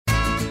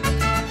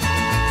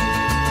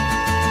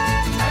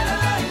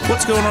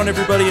What's going on,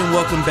 everybody, and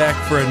welcome back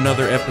for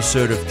another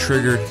episode of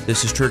Triggered.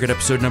 This is Triggered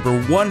episode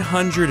number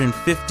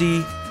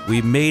 150.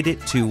 We made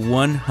it to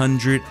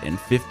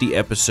 150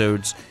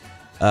 episodes.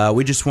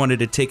 We just wanted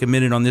to take a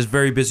minute on this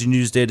very busy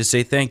news day to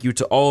say thank you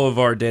to all of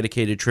our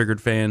dedicated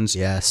Triggered fans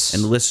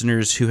and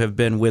listeners who have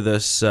been with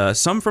us,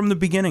 some from the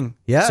beginning,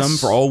 some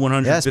for all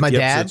 150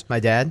 episodes.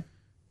 My dad.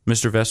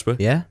 Mr. Vespa.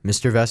 Yeah,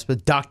 Mr. Vespa.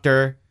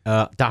 Dr.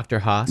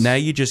 Haas. Now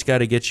you just got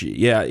to get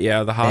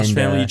the Haas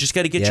family. You just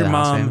got to get your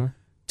mom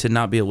to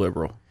not be a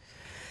liberal.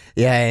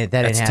 Yeah,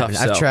 that ain't happening.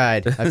 I've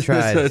tried. That's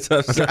a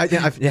tough sell. I've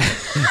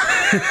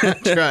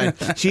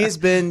tried. She's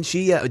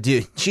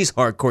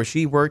hardcore.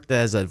 She worked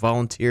as a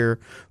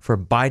volunteer for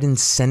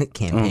Biden's Senate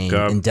campaign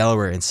in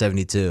Delaware in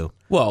 '72.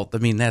 Well, I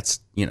mean, that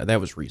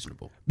was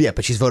reasonable. Yeah,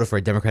 but she's voted for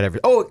a Democrat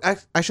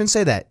I shouldn't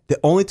say that. The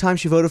only time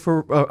she voted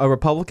for a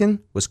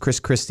Republican was Chris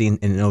Christie in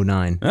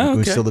 2009,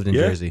 who still lived in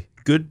Jersey.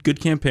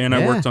 Good campaign.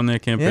 I worked on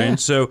that campaign.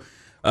 So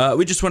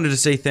we just wanted to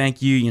say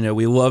thank you. You know,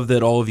 we love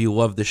that all of you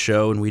love the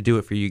show, and we do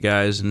it for you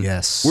guys. And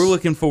we're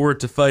looking forward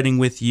to fighting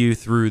with you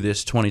through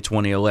this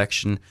 2020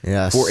 election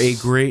for a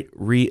great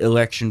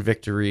re-election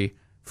victory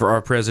for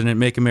our president.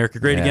 Make America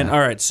great again. All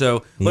right,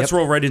 so let's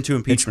roll right into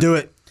impeachment.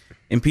 Let's do it.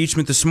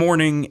 Impeachment this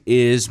morning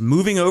is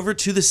moving over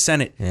to the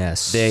Senate.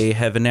 Yes. They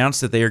have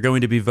announced that they are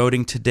going to be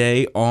voting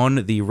today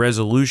on the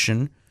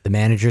resolution. The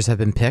managers have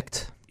been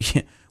picked.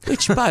 Yeah,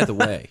 which, by the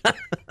way,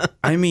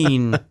 I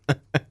mean,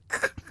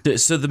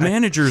 so the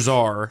managers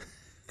are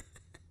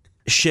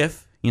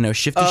Schiff, Shifty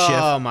Schiff.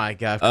 Oh, my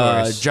God, of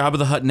course. Jabba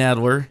the Hutt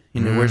Nadler,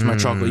 where's my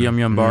chocolate yum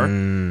yum bar?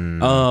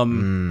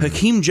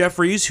 Hakeem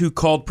Jeffries, who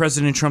called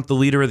President Trump the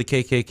leader of the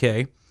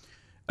KKK.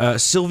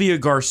 Sylvia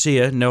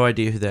Garcia, no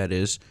idea who that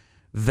is.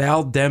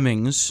 Val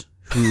Demings,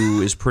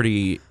 who is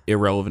pretty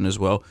irrelevant as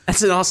well.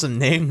 That's an awesome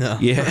name, though.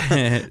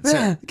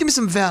 Yeah. Give me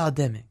some Val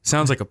Demings.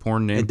 Sounds like a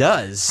porn name. It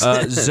does.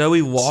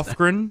 Zoe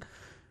Lofgren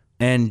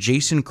and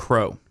Jason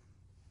Crow.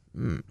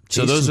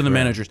 So those are the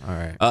managers. All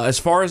right. As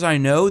far as I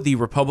know, the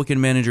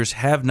Republican managers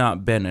have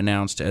not been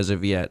announced as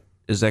of yet.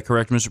 Is that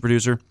correct, Mr.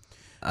 Producer?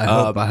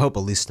 I hope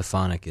Elise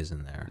Stefanik is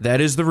in there.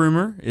 That is the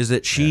rumor, is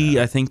that she,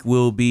 I think,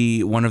 will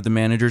be one of the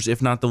managers, if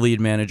not the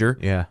lead manager.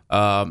 Yeah.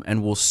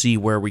 And we'll see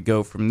where we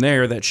go from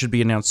there. That should be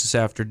announced this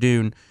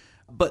afternoon.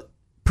 But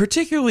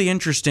particularly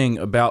interesting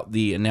about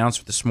the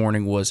announcement this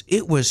morning was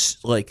it was,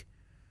 like,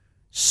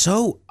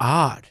 so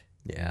odd.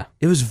 Yeah.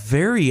 It was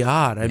very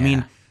odd. I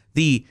mean,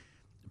 the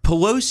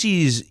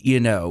Pelosi's,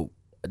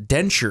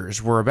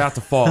 dentures were about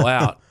to fall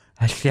out.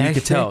 You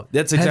could tell.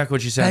 That's exactly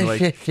what she sounded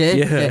like.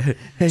 Yeah.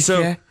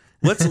 So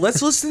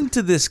let's listen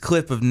to this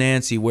clip of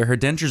Nancy where her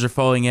dentures are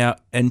falling out,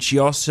 and she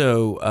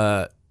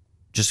also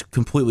just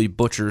completely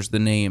butchers the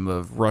name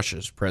of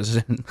Russia's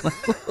president.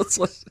 Let's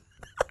listen.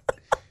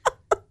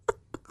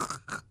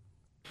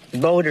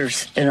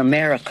 Voters in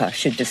America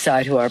should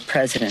decide who our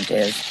president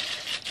is,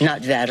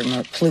 not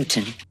Vladimir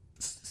Putin.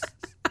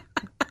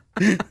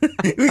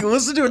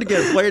 Listen to it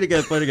again. Play it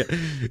again.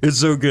 It's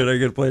so good. I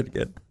gotta play it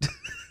again.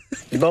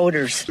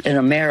 Voters in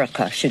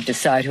America should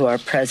decide who our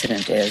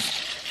president is,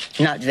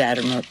 not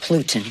Vladimir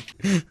Putin.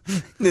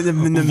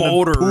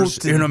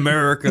 Voters in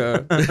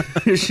America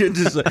should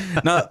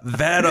decide, not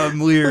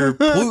Vladimir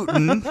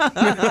Putin.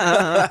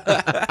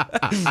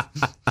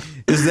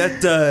 Is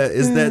that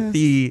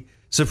the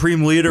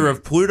supreme leader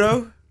of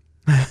Pluto?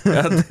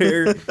 Out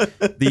there,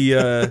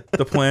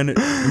 the planet.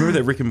 Remember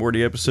that Rick and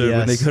Morty episode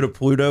when they go to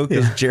Pluto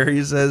because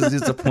Jerry says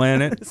it's a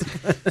planet?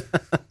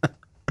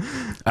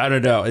 I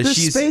don't know. There's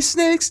space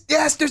snakes?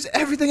 Yes, there's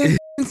everything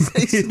in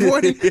space.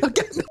 Morty, I'll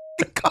get in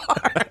the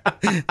car.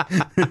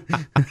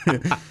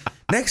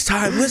 Next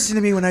time, listen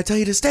to me when I tell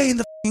you to stay in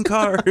the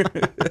car.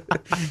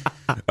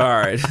 All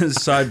right,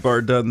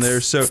 sidebar done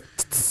there. So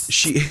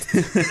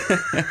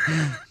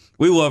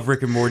we love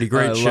Rick and Morty.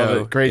 Great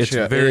show. Great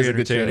show. It's very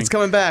entertaining. It's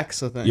coming back.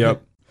 So thank you.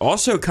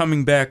 Also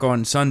coming back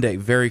on Sunday.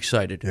 Very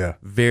excited. Yeah.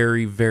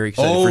 Very, very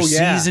excited for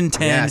season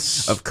 10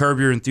 of Curb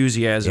Your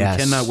Enthusiasm. Yes.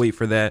 Cannot wait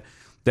for that.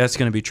 That's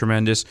going to be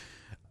tremendous.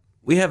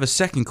 We have a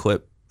second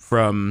clip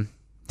from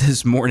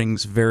this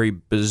morning's very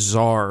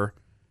bizarre,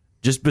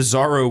 just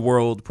bizarro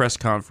world press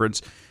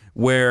conference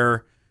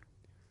where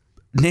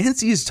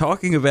Nancy is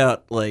talking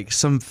about like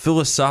some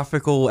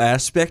philosophical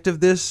aspect of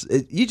this.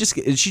 She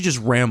just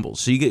rambles.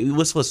 So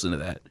let's listen to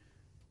that.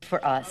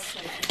 For us.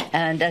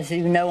 And as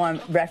you know,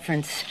 I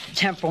reference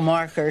temporal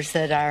markers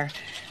that our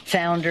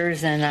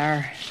founders and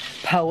our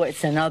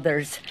poets and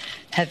others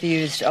have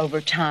used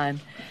over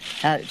time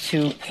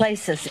to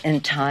place us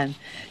in time,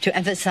 to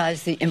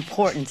emphasize the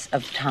importance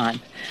of time,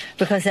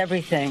 because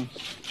everything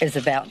is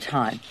about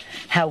time.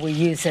 How we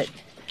use it,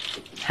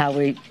 how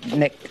we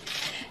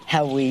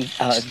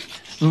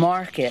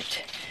mark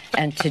it.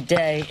 And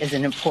today is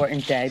an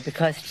important day,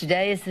 because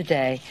today is the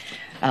day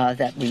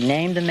that we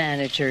name the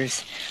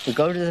managers, we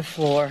go to the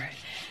floor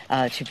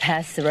to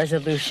pass the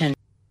resolution.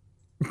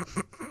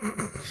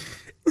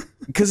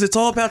 Because it's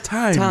all about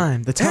time.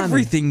 Time. The timing.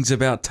 Everything's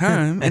about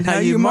time and how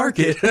you mark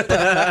it.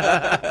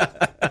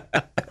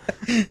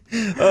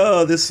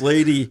 Oh, this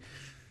lady.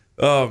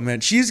 Oh,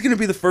 man. She's going to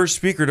be the first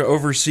speaker to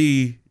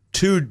oversee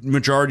two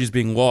majorities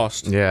being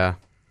lost. Yeah.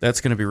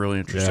 That's going to be really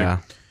interesting.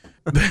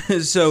 Yeah.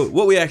 So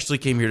what we actually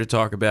came here to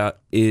talk about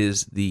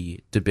is the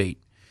debate.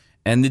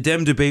 And the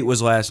Dem debate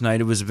was last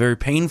night. It was a very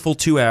painful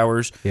 2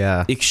 hours.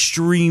 Yeah.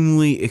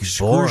 Extremely,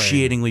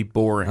 excruciatingly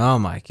boring. Oh,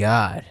 my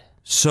God.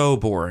 So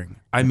boring.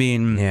 I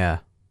mean, Yeah.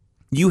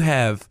 you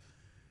have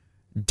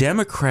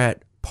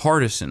Democrat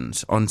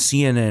partisans on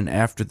CNN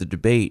after the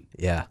debate,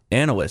 Yeah.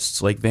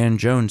 analysts like Van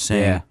Jones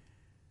saying, Yeah.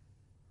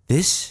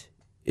 this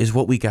is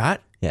what we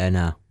got? Yeah, I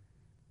know.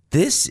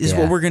 This is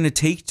what we're going to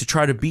take to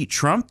try to beat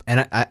Trump?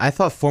 And I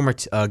thought former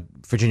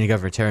Virginia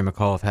Governor Terry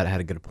McAuliffe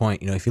had a good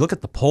point. You know, if you look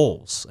at the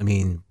polls, I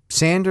mean,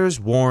 Sanders,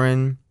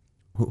 Warren,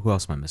 who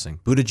else am I missing?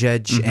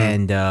 Buttigieg,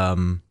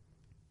 and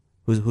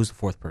who's the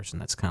fourth person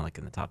that's kind of like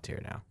in the top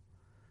tier now?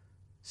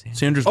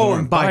 Sanders, Oh, Warren,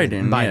 and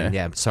Biden. Biden.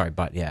 Yeah, sorry,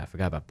 but I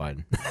forgot about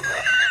Biden.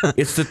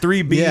 It's the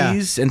three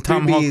Bs and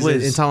Tomahawk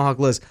Liz. And Tomahawk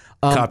Liz.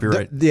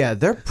 Copyright.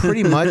 They're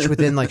pretty much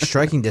within like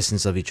striking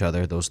distance of each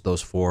other.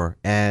 Those four,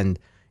 and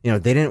you know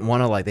they didn't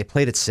want to they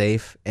played it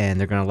safe, and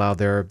they're going to allow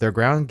their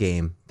ground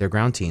game, their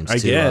ground teams,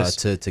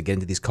 to get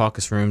into these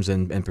caucus rooms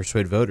and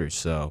persuade voters.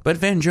 So, but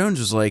Van Jones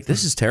was like,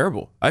 "This is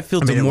terrible. I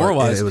feel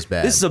demoralized. It was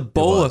bad. This is a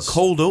bowl of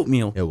cold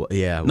oatmeal.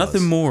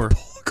 Nothing more.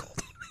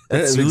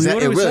 It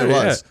really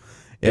was.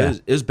 Yeah.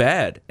 It was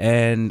bad,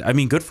 and I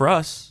mean, good for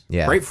us.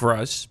 Yeah. Great for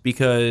us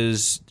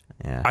because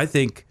I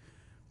think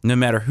no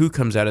matter who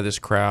comes out of this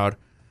crowd,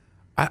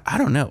 I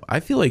don't know. I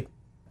feel like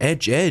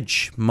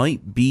Edge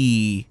might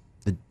be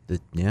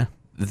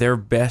their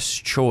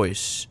best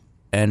choice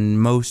and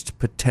most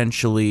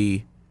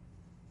potentially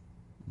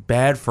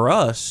bad for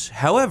us.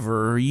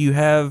 However, you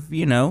have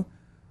the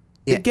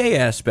gay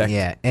aspect.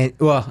 Yeah, and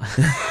well.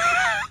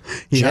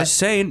 Just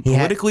saying,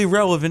 politically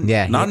relevant.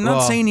 Yeah,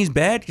 not saying he's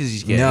bad because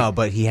he's gay. No,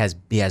 but he has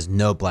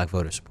no black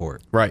voter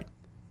support. Right.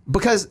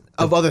 Because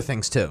of other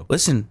things too.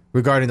 Listen,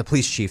 regarding the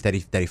police chief that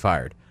he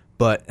fired,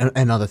 but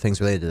and other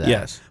things related to that.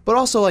 Yes. But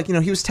also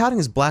he was touting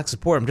his black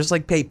support. I'm just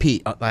like, hey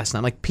Pete, last night,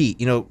 I'm like, Pete,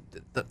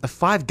 the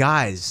five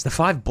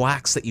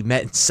blacks that you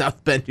met in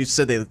South Bend who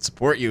said they would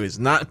support you is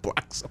not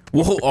black support.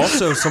 Well,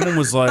 also someone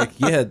was like,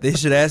 yeah, they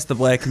should ask the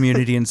black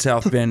community in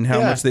South Bend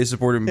how much they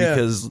support him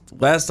because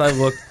last I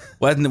looked.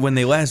 When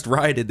they last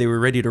rioted, they were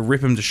ready to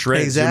rip him to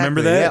shreds. Exactly.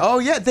 Remember that? Yeah. Oh,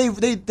 yeah.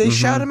 They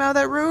shot him out of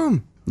that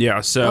room.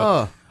 Yeah,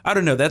 so I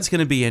don't know. That's going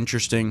to be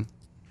interesting.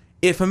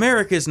 If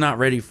America is not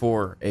ready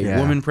for a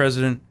woman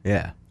president,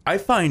 I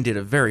find it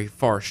a very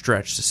far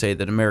stretch to say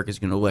that America is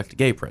going to elect a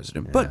gay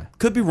president. But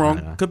could be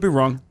wrong. Could be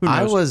wrong. Who knows?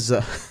 I was...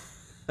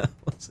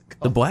 what's it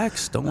called? The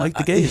blacks don't like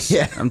the gays.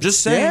 I'm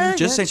just saying.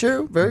 saying.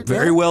 True.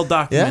 Very well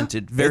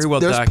documented. Very well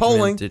documented.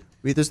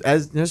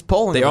 Polling. There's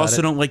polling. They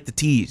also don't like the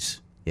T's.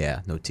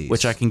 Yeah, no T's.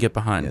 Which I can get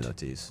behind. Yeah, no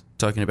T's.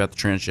 Talking about the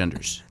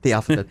transgenders. The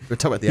alphabet. We're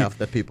talking about the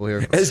alphabet people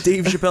here. As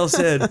Dave Chappelle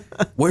said,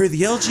 where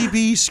the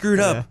LGB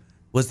screwed up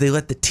was they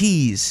let the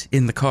T's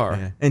in the car.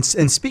 Yeah.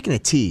 And speaking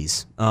of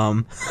T's,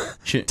 Tom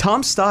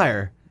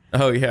Steyer.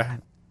 Oh, yeah.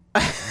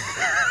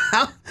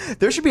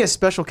 There should be a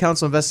special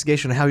counsel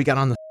investigation on how he got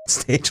on the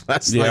stage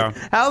last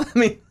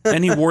night.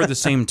 And he wore the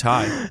same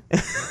tie.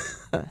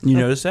 You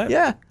notice that?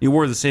 Yeah. He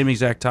wore the same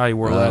exact tie he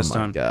wore last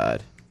time. Oh, my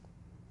God.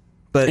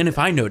 And if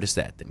I noticed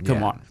that, then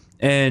come on.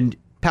 And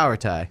power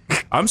tie.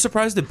 I'm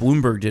surprised that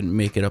Bloomberg didn't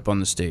make it up on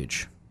the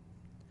stage.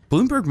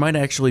 Bloomberg might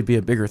actually be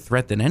a bigger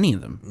threat than any of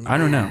them. I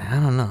don't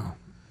know.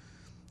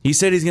 He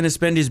said he's going to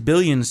spend his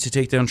billions to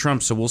take down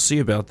Trump, so we'll see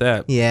about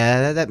that.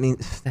 Yeah, that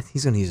means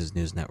he's going to use his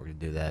news network to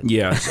do that.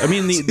 Yeah. I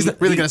mean, he's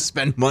not really going to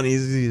spend money.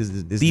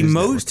 The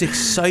most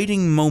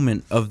exciting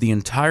moment of the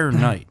entire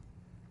night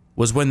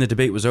was when the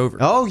debate was over.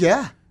 Oh,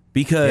 yeah.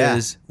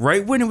 Because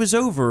right when it was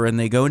over and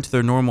they go into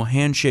their normal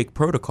handshake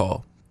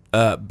protocol,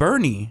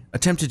 Bernie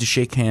attempted to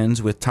shake hands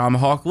with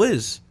Tomahawk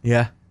Liz.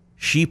 Yeah.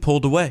 She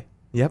pulled away.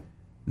 Yep.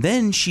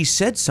 Then she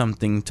said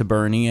something to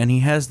Bernie, and he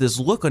has this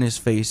look on his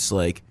face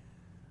like,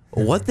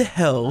 what the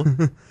hell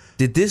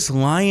did this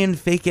lying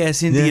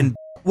fake-ass Indian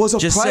was a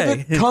just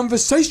private say?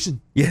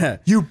 Conversation. Yeah.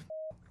 You.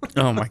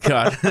 Oh, my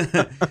God.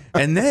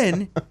 and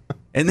then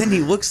he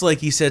looks like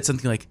he said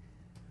something like,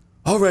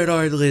 all right,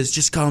 Liz,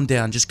 just calm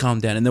down,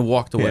 and then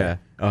walked away. Yeah.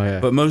 Oh, yeah.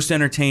 But most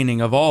entertaining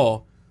of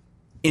all,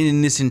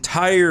 in this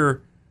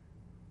entire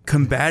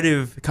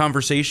combative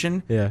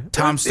conversation,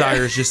 Tom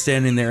Steyer is just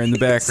standing there in the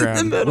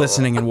background,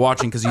 listening and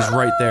watching because he's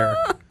right there.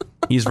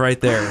 He's right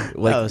there.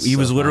 Like he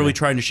was literally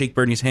trying to shake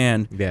Bernie's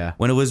hand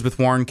when Elizabeth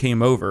Warren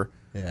came over.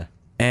 Yeah.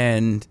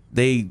 And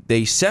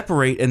they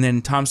separate, and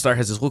then Tom Steyer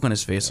has this look on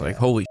his face like,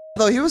 holy.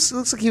 Though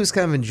looks like he was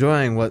kind of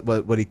enjoying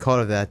what he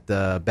called of that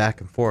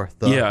back and forth.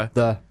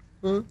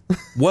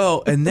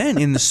 Well, and then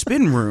in the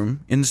spin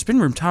room,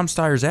 Tom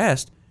Steyer's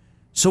asked,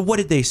 so what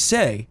did they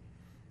say?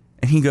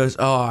 And he goes,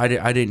 oh, I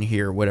didn't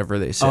hear whatever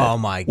they said. Oh,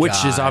 my God.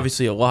 Which is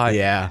obviously a lie.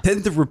 Yeah.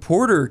 Then the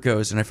reporter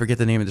goes, and I forget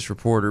the name of this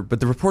reporter, but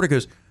the reporter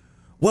goes,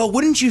 well,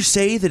 wouldn't you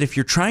say that if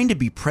you're trying to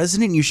be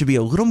president, you should be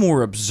a little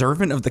more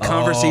observant of the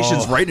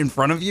conversations right in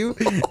front of you?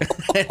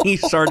 And he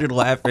started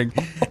laughing.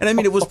 And I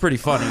mean, it was pretty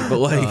funny, but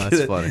like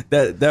that's funny.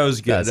 that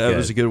was good. That's that good.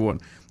 was a good one.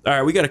 All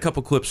right, we got a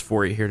couple clips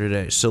for you here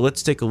today. So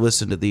let's take a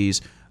listen to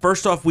these.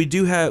 First off,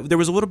 there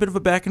was a little bit of a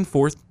back and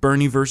forth,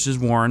 Bernie versus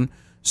Warren.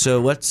 So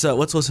let's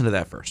listen to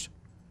that first.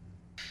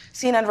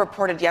 CNN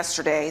reported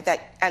yesterday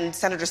and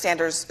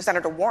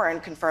Senator Warren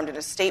confirmed in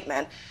a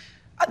statement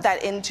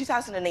that in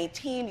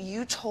 2018,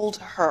 you told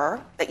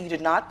her that you did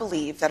not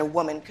believe that a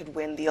woman could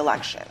win the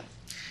election.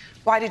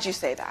 Why did you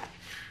say that?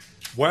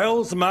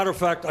 Well, as a matter of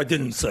fact, I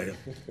didn't say it.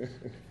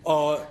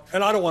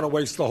 And I don't want to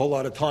waste a whole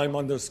lot of time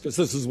on this because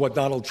this is what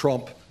Donald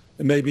Trump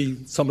and maybe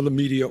some of the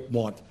media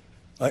want.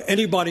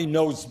 Anybody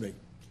knows me,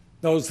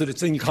 knows that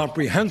it's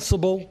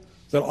incomprehensible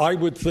that I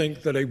would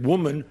think that a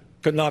woman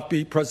could not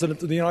be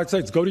president of the United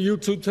States. Go to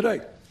YouTube today.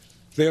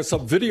 There's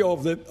some video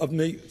of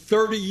me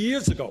 30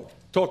 years ago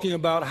talking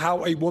about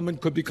how a woman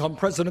could become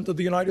president of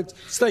the United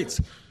States.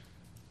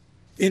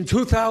 In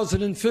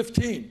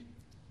 2015,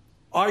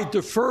 I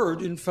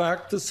deferred, in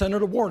fact, to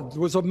Senator Warren.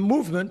 There was a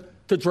movement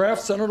to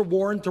draft Senator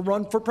Warren to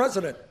run for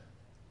president.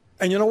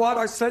 And you know what?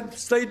 I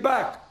stayed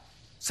back.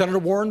 Senator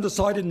Warren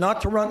decided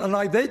not to run, and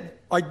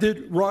I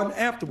did run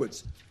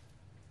afterwards.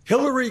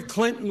 Hillary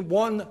Clinton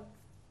won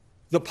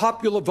the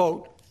popular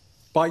vote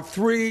by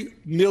 3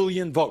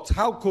 million votes.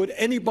 How could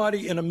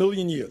anybody in a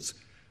million years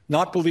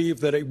not believe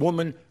that a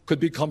woman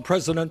could become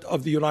president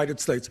of the United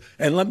States?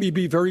 And let me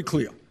be very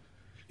clear.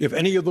 If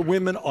any of the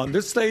women on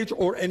this stage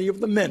or any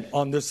of the men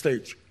on this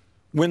stage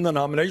win the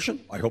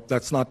nomination, I hope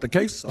that's not the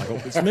case. I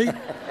hope it's me.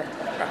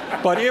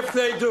 But if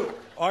they do,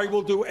 I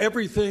will do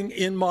everything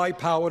in my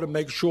power to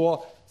make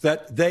sure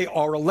that they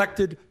are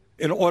elected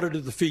in order to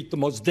defeat the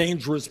most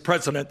dangerous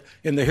president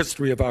in the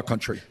history of our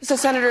country. So,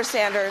 Senator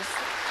Sanders,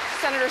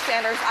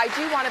 I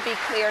do want to be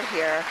clear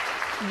here.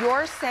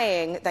 You're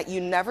saying that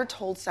you never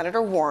told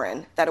Senator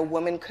Warren that a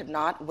woman could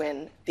not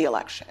win the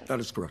election. That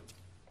is correct.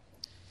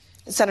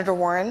 Senator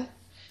Warren,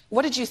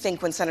 what did you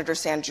think when Senator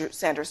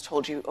Sanders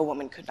told you a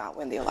woman could not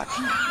win the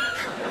election?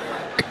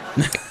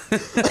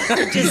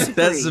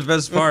 That's the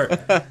best part.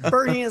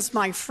 Bernie is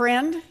my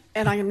friend,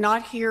 and I am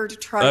not here to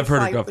try I've to heard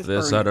fight enough with of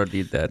this. Bernie. I don't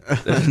need that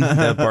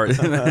part.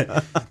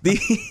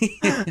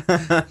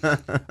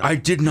 I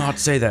did not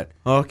say that.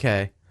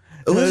 Okay.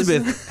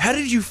 Elizabeth, how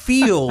did you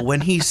feel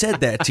when he said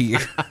that to you?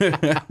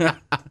 I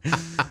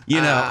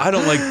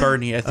don't like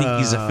Bernie. I think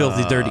he's a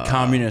filthy, dirty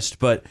communist.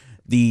 But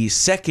the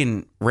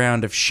second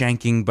round of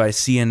shanking by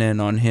CNN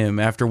on him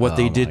after what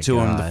they did to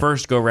him the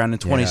first go-round in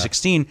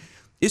 2016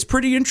 is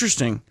pretty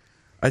interesting.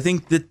 I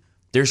think that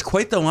there's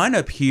quite the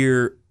lineup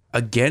here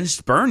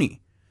against Bernie.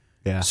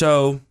 Yeah.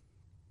 So,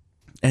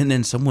 and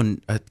then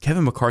someone,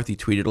 Kevin McCarthy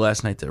tweeted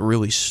last night to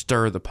really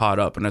stir the pot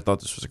up, and I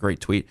thought this was a great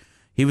tweet.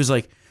 He was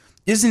like,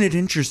 isn't it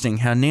interesting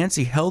how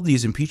Nancy held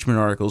these impeachment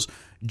articles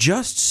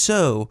just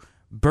so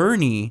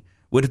Bernie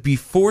would be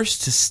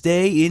forced to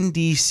stay in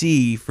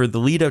D.C. for the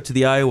lead up to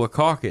the Iowa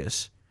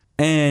caucus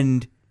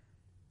and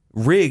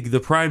rig the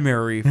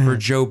primary for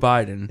Joe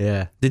Biden?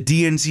 Yeah. The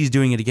DNC's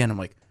doing it again. I'm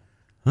like,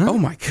 oh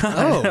my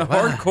God,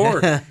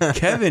 hardcore.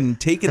 Kevin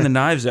taking the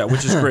knives out,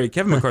 which is great.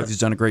 Kevin McCarthy's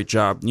done a great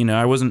job.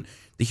 I wasn't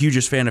the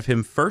hugest fan of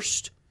him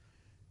first,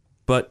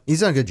 but He's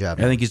done a good job.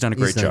 I think he's done a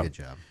great job. Good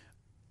job.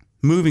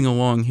 Moving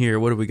along here,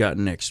 what do we got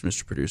next,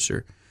 Mr.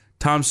 Producer?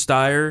 Tom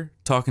Steyer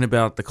talking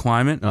about the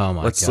climate. Oh,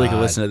 my Let's take a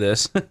God. listen to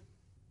this.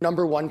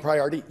 Number one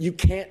priority, you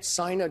can't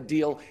sign a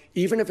deal,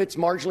 even if it's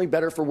marginally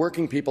better for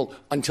working people,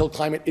 until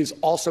climate is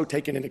also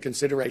taken into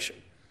consideration.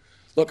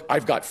 Look,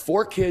 I've got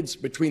 4 kids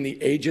between the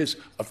ages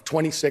of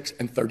 26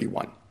 and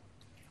 31.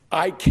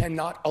 I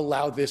cannot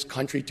allow this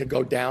country to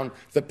go down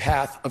the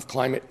path of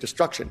climate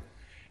destruction.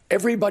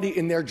 Everybody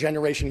in their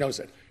generation knows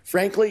it.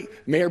 Frankly,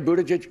 Mayor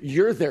Buttigieg,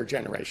 you're their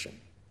generation.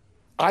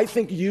 I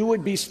think you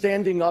would be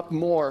standing up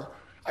more.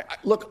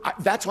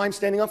 That's why I'm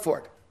standing up for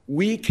it.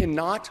 We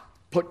cannot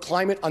put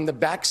climate on the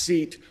back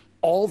seat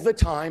all the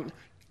time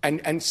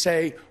and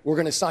say we're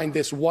going to sign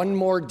this one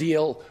more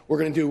deal, we're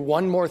going to do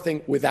one more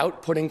thing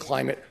without putting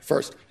climate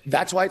first.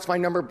 That's why it's my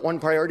number one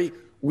priority.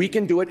 We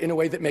can do it in a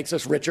way that makes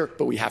us richer,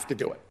 but we have to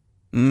do it.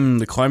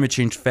 The climate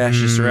change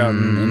fascists are out.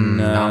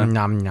 Nom,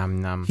 nom, nom,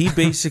 nom. He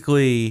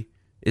basically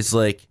is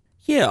like,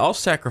 yeah, I'll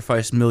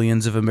sacrifice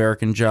millions of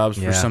American jobs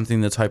for Yeah. something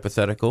that's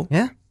hypothetical.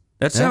 Yeah.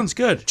 That sounds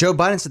good. Joe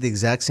Biden said the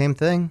exact same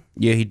thing.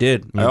 Yeah, he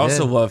did. I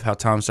also did. love how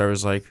Tom Steyer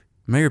was like,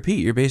 Mayor Pete,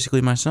 you're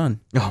basically my son.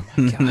 Oh,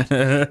 my God.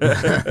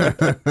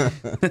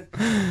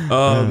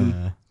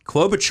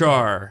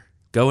 Klobuchar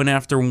going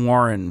after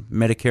Warren,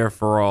 Medicare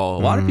for All.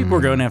 A lot of people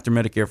were going after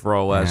Medicare for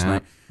All last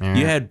night. yeah.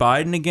 You had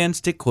Biden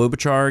against it,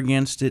 Klobuchar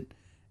against it,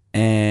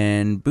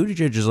 and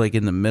Buttigieg is like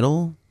in the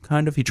middle,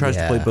 kind of. He tries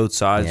to play both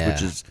sides,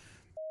 which is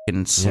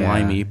f***ing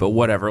slimy, but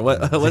whatever.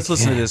 Let's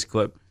listen to this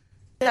clip.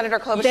 Senator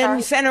Klobuchar?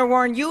 Then, Senator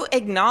Warren, you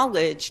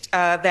acknowledged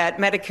that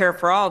Medicare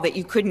for All, that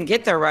you couldn't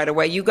get there right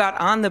away. You got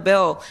on the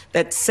bill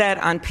that said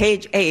on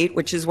page 8,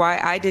 which is why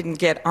I didn't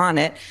get on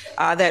it,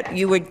 that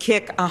you would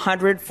kick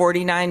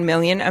 149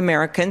 million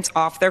Americans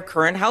off their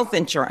current health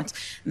insurance.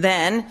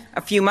 Then,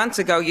 a few months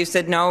ago, you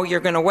said, no, you're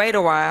going to wait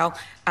a while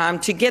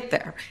to get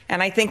there.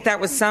 And I think that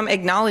was some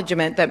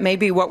acknowledgement that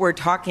maybe what we're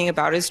talking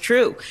about is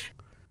true.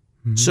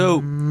 So,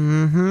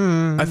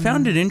 I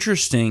found it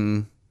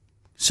interesting.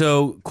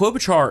 So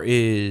Klobuchar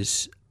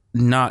is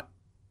not,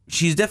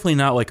 she's definitely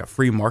not like a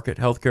free market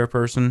healthcare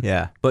person.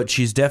 Yeah. But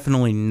she's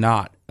definitely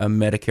not a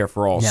Medicare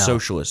for all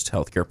socialist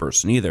healthcare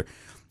person either.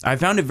 I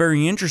found it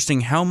very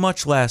interesting how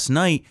much last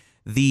night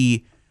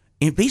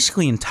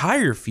basically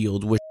entire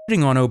field was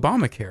shitting on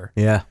Obamacare.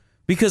 Yeah.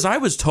 Because I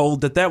was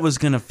told that was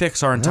going to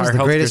fix our entire healthcare system.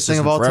 It was the greatest thing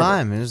of all forever.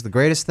 time. It was the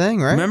greatest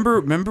thing, right?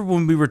 Remember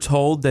when we were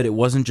told that it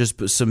wasn't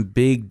just some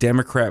big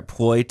Democrat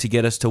ploy to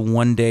get us to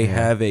one day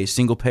have a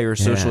single-payer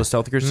socialist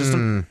healthcare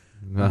system?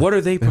 What are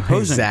they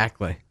proposing?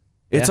 Exactly.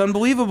 It's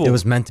unbelievable. It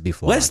was meant to be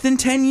flawed. Less than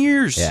 10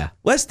 years. Yeah.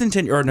 Less than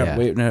 10 or no, Yeah.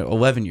 wait, no,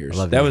 11 years.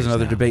 11 that was years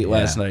another now. debate Yeah.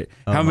 last night.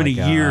 Oh How my many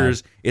God.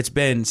 years it's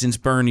been since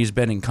Bernie's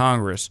been in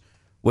Congress,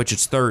 which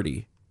it's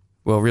 30.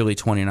 Well, really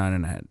 29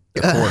 and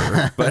a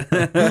quarter.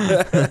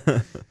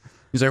 But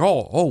he's like,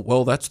 oh,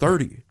 well, that's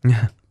 30.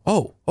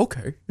 Oh,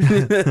 okay.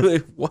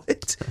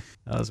 What?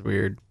 That was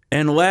weird.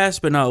 And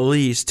last but not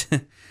least,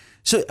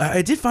 so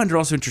I did find it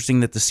also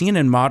interesting that the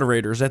CNN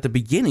moderators at the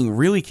beginning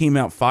really came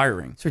out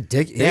firing. It's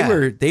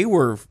ridiculous. They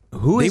were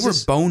is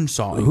this- bone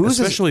sawing, who is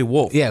this- especially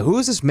Wolf. Yeah, who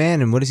is this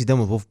man and what has he done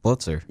with Wolf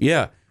Blitzer?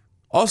 Yeah.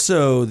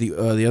 Also,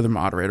 the other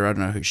moderator, I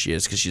don't know who she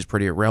is because she's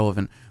pretty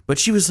irrelevant, but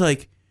she was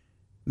like,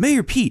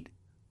 Mayor Pete,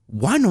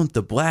 why don't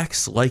the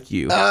blacks like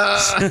you?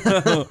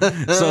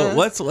 So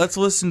let's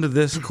listen to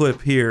this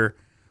clip here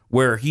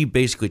where he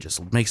basically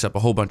just makes up a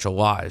whole bunch of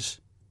lies.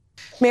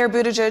 Mayor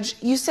Buttigieg,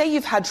 you say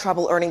you've had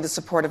trouble earning the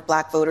support of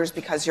black voters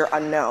because you're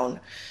unknown.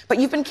 But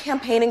you've been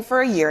campaigning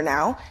for a year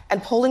now,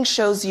 and polling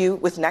shows you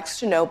with next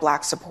to no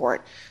black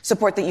support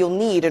that you'll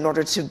need in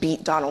order to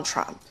beat Donald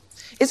Trump.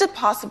 Is it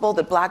possible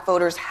that black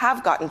voters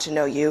have gotten to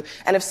know you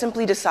and have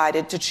simply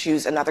decided to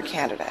choose another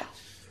candidate?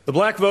 The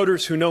black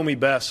voters who know me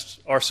best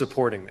are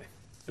supporting me.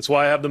 It's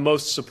why I have the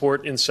most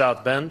support in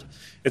South Bend.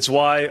 It's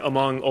why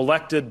among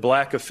elected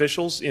black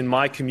officials in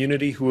my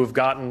community who have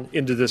gotten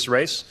into this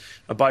race,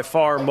 by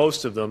far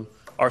most of them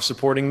are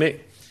supporting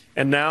me.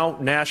 And now,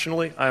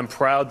 nationally, I am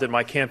proud that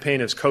my campaign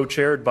is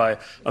co-chaired by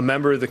a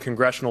member of the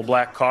Congressional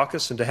Black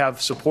Caucus and to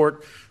have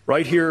support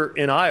right here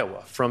in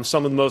Iowa from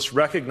some of the most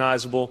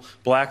recognizable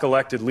black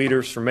elected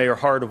leaders, from Mayor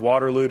Hart of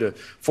Waterloo to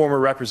former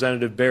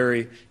Representative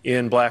Berry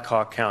in Black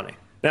Hawk County.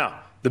 Now,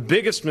 the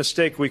biggest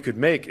mistake we could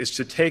make is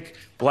to take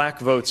black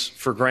votes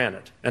for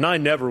granted, and I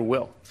never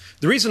will.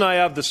 The reason I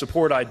have the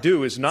support I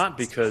do is not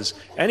because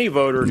any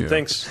voter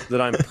thinks that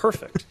I'm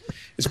perfect.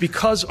 It's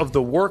because of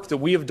the work that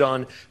we have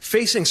done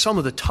facing some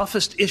of the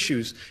toughest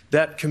issues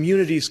that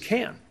communities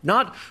can.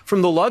 Not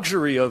from the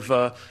luxury of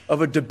a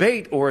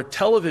debate or a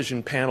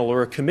television panel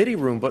or a committee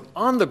room, but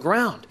on the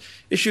ground.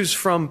 Issues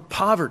from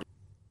poverty.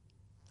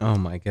 Oh,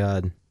 my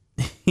God.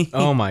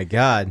 Oh, my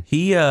God.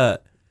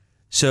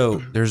 So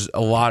there's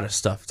a lot of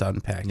stuff to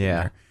unpack in Yeah.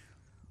 there.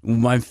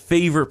 My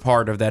favorite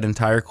part of that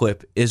entire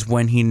clip is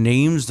when he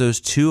names those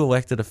two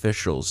elected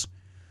officials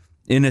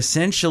in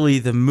essentially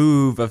the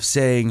move of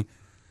saying,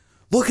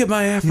 look at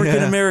my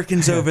African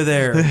Americans over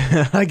there.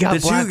 I got the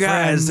black two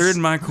guys, friends. they're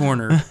in my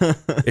corner.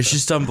 It's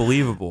just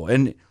unbelievable.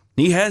 And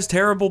he has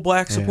terrible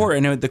black support.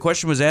 And the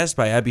question was asked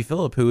by Abby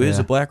Phillip, who is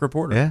a black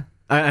reporter. Yeah.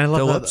 I love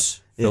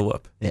Phillips.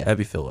 Phillip. Yeah.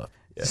 Abby Phillip.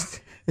 Yeah.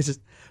 It's just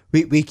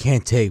we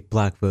can't take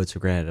black votes for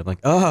granted. I'm like,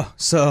 oh,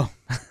 so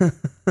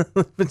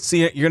but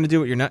see, you're gonna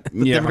do what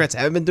the Democrats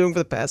haven't been doing for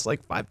the past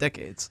like 5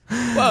 decades.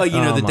 Well,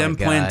 the my Dem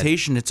God.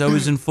 plantation, it's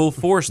always in full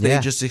force. They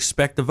Yeah. just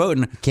expect the vote,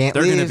 and Can't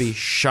they're going to leave. be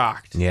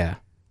shocked. Yeah.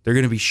 They're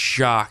going to be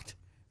shocked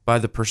by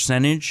the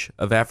percentage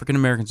of African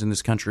Americans in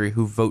this country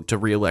who vote to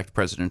reelect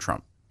President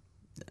Trump,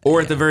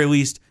 or at the very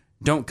least,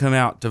 don't come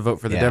out to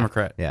vote for the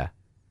Democrat. Yeah.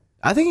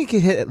 I think it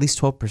could hit at least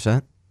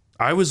 12%.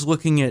 I was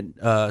looking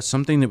at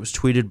something that was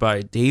tweeted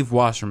by Dave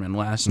Wasserman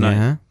last night,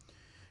 Uh-huh.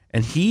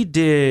 and he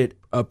did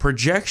a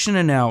projection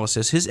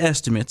analysis, his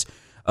estimates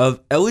of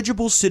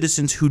eligible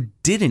citizens who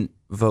didn't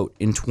vote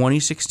in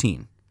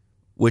 2016,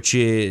 which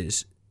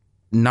is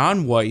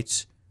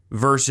non-whites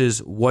versus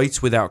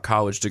whites without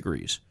college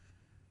degrees,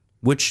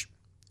 which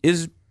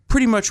is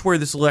pretty much where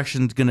this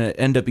election is going to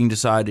end up being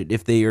decided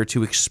if they are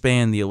to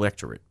expand the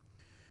electorate.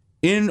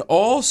 In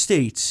all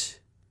states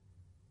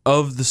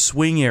of the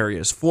swing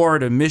areas,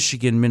 Florida,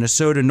 Michigan,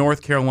 Minnesota,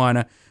 North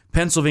Carolina,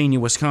 Pennsylvania,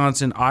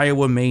 Wisconsin,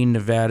 Iowa, Maine,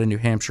 Nevada, New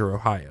Hampshire,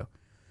 Ohio,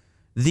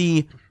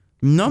 the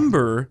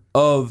number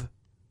of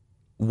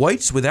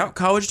whites without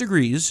college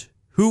degrees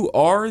who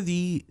are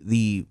the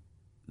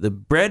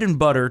bread and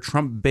butter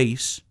Trump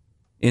base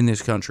in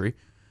this country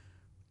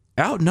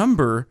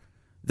outnumber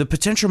the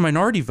potential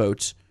minority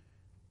votes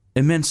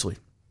immensely.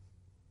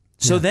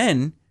 So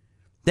then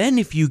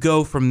if you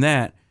go from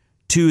that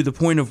to the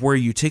point of where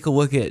you take a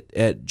look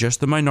at just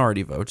the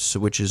minority votes,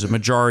 which is a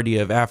majority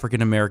of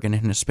African American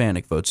and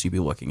Hispanic votes you'd be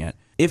looking at.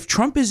 If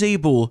Trump is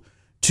able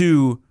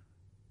to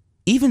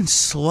even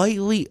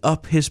slightly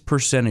up his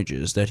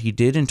percentages that he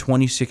did in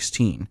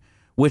 2016,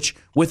 which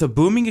with a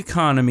booming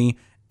economy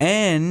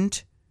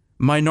and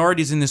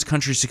minorities in this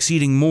country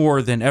succeeding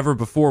more than ever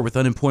before with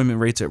unemployment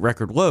rates at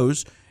record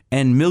lows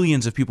and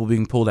millions of people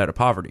being pulled out of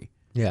poverty.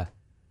 Yeah.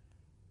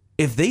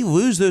 If they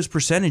lose those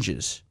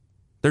percentages,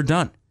 they're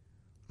done.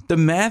 The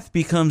math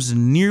becomes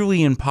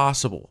nearly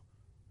impossible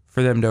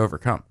for them to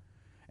overcome.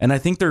 And I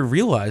think they're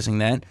realizing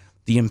that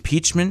the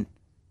impeachment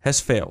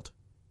has failed.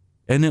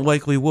 And it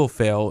likely will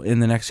fail in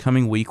the next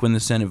coming week when the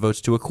Senate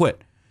votes to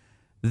acquit.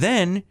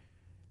 Then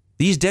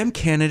these Dem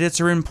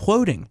candidates are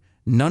imploding.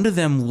 None of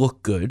them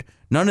look good.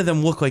 None of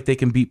them look like they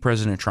can beat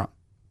President Trump.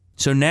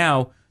 So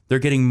now they're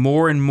getting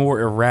more and more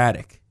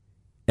erratic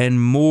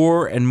and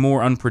more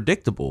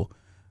unpredictable,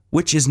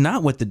 which is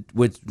not what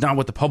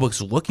the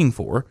public's looking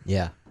for.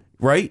 Yeah.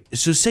 Right?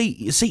 So say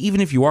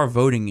even if you are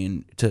voting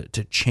in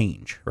to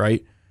change,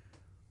 right?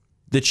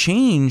 The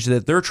change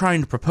that they're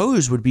trying to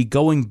propose would be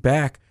going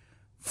back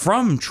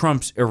from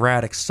Trump's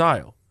erratic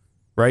style,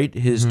 right?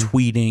 His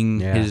tweeting,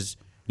 his,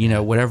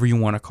 whatever you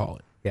want to call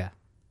it. Yeah.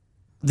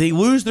 They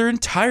lose their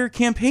entire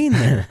campaign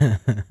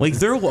there. Like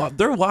they're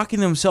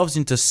locking themselves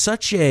into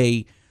such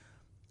a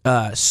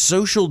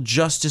social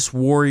justice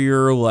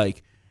warrior,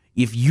 like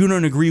if you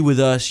don't agree with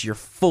us, you're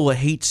full of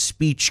hate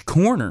speech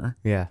corner.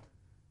 Yeah.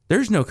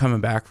 There's no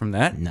coming back from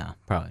that. No,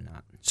 probably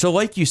not. So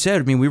like you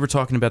said, I mean, we were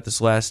talking about this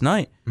last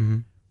night. Mm-hmm.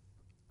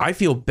 I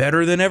feel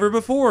better than ever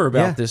before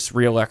about this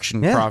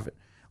re-election Yeah. profit.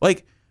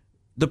 Like,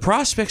 the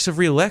prospects of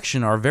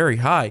re-election are very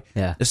high,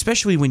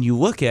 especially when you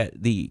look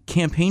at the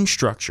campaign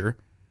structure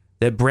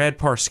that Brad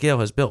Parscale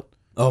has built.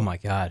 Oh, my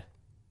God.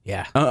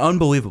 Yeah.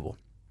 Unbelievable.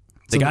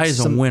 The guy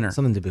is a winner.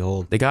 Something to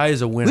behold. The guy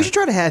is a winner. We should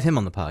try to have him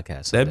on the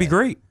podcast someday. That'd be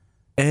great.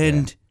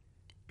 And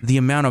the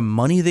amount of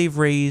money they've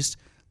raised,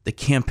 the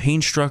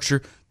campaign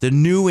structure, the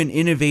new and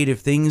innovative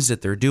things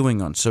that they're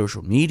doing on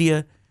social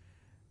media,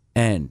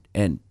 and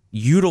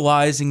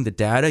utilizing the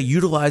data,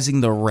 utilizing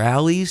the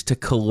rallies to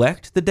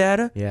collect the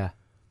data. Yeah.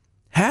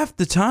 Half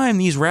the time,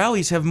 these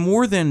rallies have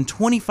more than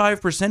 25%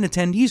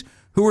 attendees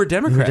who are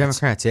Democrats.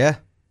 Democrats, yeah.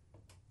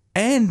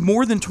 And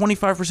more than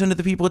 25% of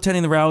the people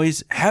attending the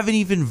rallies haven't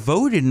even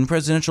voted in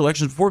presidential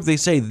elections before. They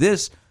say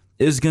this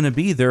is going to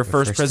be their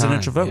first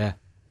presidential vote. Yeah.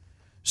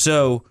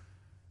 So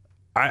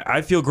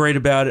I feel great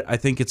about it. I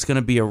think it's going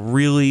to be a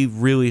really,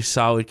 really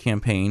solid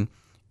campaign.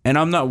 And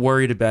I'm not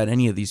worried about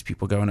any of these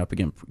people going up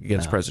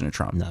against President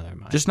Trump. No, they're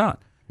not. Just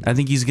not. I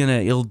think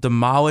he'll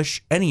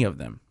demolish any of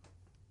them.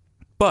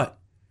 But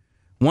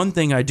one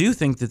thing I do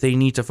think that they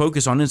need to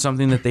focus on, and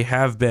something that they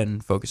have been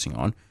focusing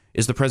on,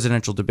 is the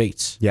presidential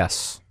debates.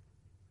 Yes.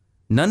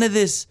 None of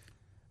this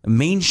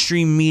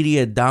mainstream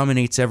media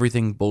dominates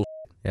everything bullshit.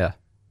 Yeah.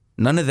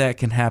 None of that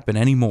can happen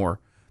anymore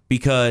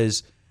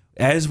because,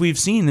 as we've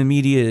seen, the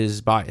media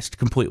is biased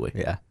completely.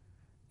 Yeah.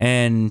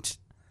 And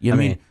I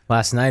mean,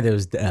 last night there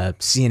was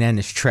CNN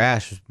is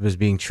trash was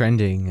being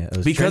trending. It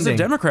was because trending of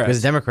Democrats. Because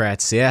of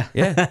Democrats, yeah.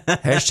 Yeah.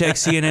 Hashtag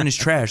CNN is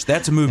trash.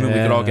 That's a movement we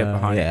could all get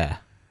behind. Yeah.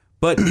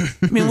 But,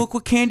 I mean, look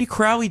what Candy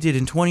Crowley did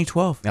in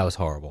 2012. That was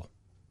horrible.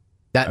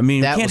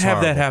 We can't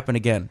have that happen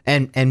again.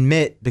 And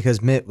Mitt,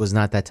 because Mitt was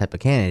not that type of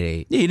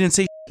candidate. Yeah, he didn't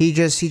say. He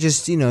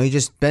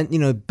just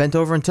bent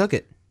over and took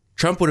it.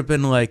 Trump would have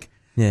been like,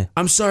 yeah.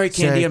 I'm sorry,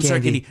 Candy. I'm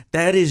sorry, Candy.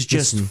 That is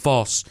just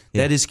false.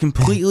 Yeah. That is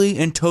completely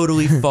and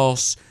totally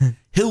false.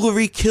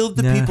 Hillary killed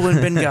the people in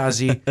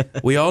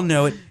Benghazi. We all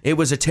know it. It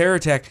was a terror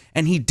attack,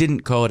 and he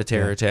didn't call it a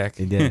terror attack.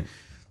 He didn't.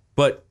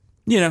 But,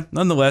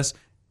 nonetheless,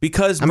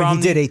 because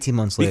Romney, he did 18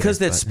 months later. Because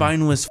that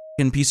spineless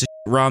fucking piece of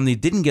shit Romney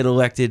didn't get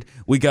elected,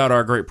 we got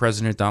our great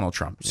president, Donald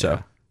Trump.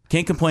 So,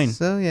 can't complain.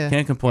 So, yeah.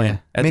 Can't complain. Yeah.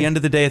 At the end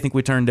of the day, I think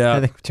we turned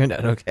out.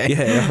 Okay.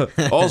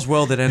 Yeah. All's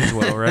well that ends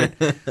well, right?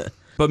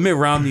 But Mitt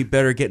Romney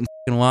better get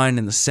in line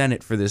in the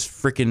Senate for this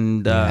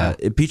freaking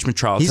impeachment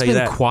trial. He's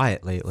been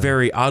quiet lately.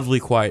 Very oddly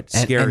quiet.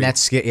 Scary. And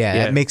that's scary.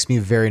 Yeah, that makes me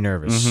very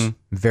nervous.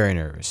 Mm-hmm. Very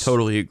nervous.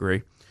 Totally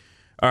agree.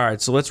 All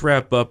right, so let's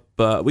wrap up.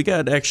 We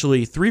got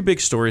actually 3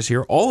 big stories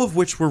here, all of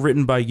which were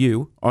written by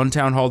you on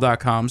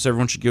townhall.com, so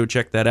everyone should go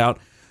check that out.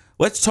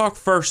 Let's talk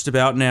first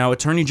about now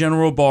Attorney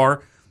General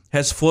Barr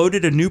has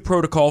floated a new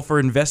protocol for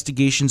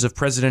investigations of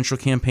presidential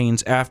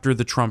campaigns after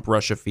the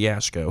Trump-Russia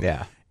fiasco.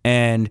 Yeah.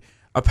 And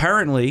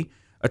apparently,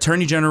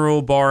 Attorney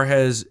General Barr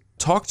has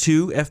talked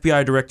to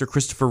FBI Director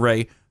Christopher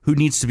Wray, who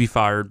needs to be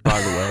fired, by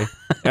the way,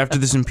 after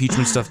this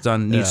impeachment stuff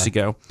needs to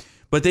go.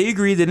 But they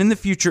agree that in the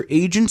future,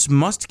 agents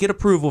must get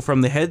approval from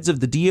the heads of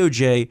the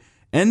DOJ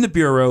and the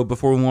Bureau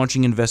before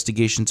launching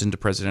investigations into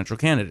presidential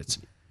candidates.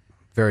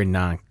 Very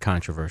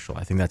non-controversial.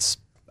 I think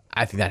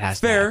that has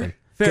to fair happen.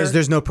 Because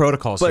there's no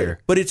protocols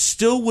here. But it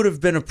still would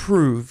have been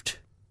approved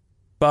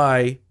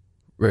by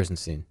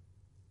Rosenstein,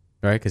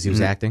 right? Because he was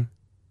acting.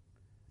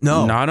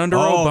 No, not under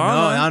Obama. No,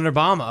 not under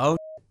Obama. Oh,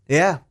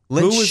 yeah.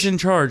 Lynch. Who was in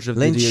charge of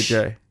the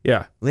DOJ?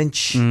 Yeah,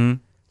 Lynch.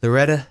 Mm-hmm.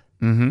 Loretta.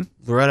 Mm-hmm.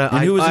 Loretta,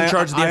 And who was in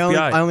charge of the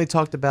FBI? I only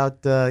talked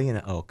about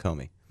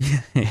Comey.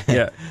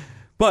 Yeah.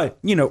 But,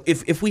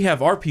 if we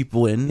have our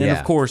people in, then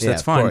of course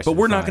that's of fine. course But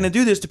we're not fine. going to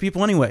do this to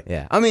people anyway.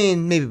 Yeah, I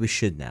mean, maybe we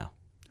should now.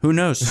 Who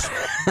knows?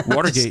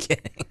 Watergate. Just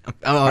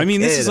kidding.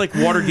 This is like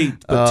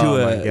Watergate, but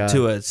Oh, my God.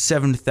 to a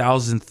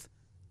 7,000th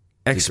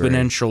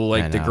exponential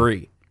I know.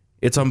 degree.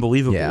 It's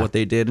unbelievable Yeah. what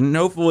they did, and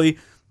hopefully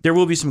there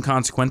will be some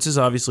consequences.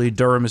 Obviously,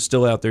 Durham is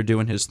still out there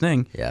doing his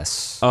thing.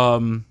 Yes.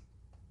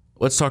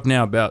 Let's talk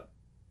now about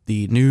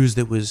the news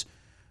that was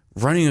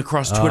running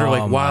across Twitter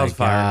like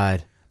wildfire. My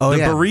God. Oh, The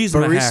yeah.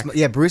 Burisma hack.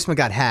 Yeah, Burisma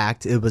got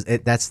hacked.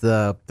 That's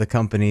the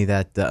company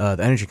that the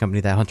energy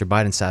company that Hunter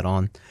Biden sat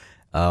on.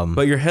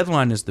 But your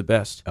headline is the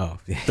best. Oh,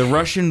 yeah. The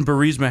Russian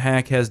Burisma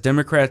hack has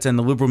Democrats and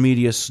the liberal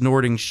media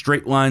snorting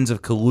straight lines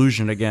of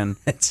collusion again.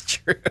 That's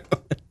true.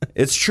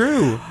 It's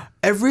true.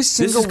 Every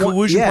single is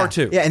collusion one, part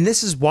 2. Yeah, and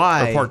this is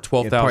why Or part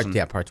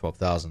 12,000. Part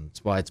 12,000.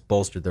 It's why it's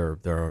bolstered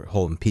their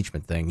whole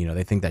impeachment thing.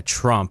 They think that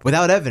Trump,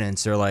 without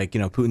evidence, they're like,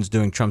 Putin's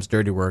doing Trump's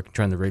dirty work and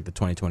trying to rig the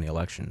 2020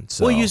 election.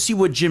 So, Well, you see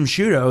what Jim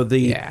Sciutto, the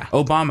Yeah.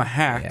 Obama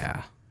hack,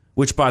 Yeah.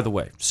 which, by the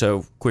way,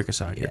 so quick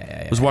aside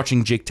here, was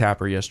watching Jake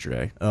Tapper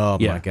yesterday. Oh,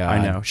 my Yeah, God.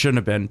 I know. Shouldn't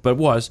have been, but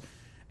was.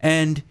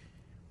 And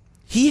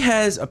he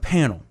has a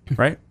panel,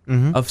 right,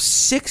 of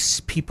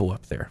 6 people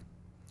up there.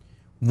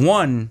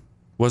 One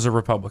was a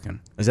Republican.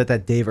 is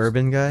that Dave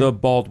Urban guy? The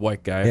bald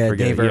white guy. I yeah,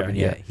 forget Dave it. Urban.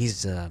 Yeah,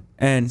 he's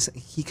And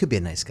he could be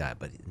a nice guy,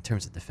 but in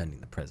terms of defending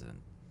the president,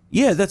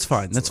 yeah, that's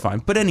fine. That's fine.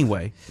 But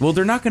anyway, well,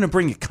 they're not going to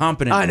bring a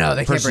competent I know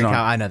they can't person bring. on.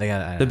 I know they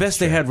got. The best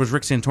they had was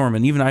Rick Santorum,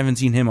 and even I haven't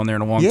seen him on there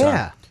in a long time.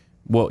 Yeah.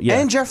 Well, yeah.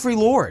 And Jeffrey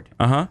Lord.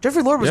 Uh-huh.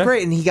 Jeffrey Lord was Yeah.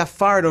 great, and he got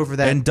fired over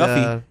that. And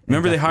Duffy.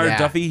 Remember they hired yeah,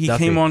 Duffy? He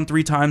came on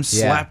 3 times,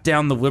 Yeah. slapped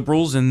down the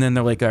liberals, and then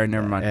they're like, all right,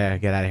 never mind. Yeah,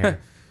 get out of here.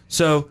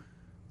 So,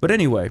 but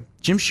anyway,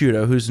 Jim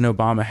Sciutto, who's an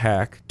Obama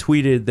hack,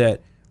 tweeted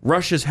that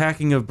Russia's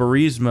hacking of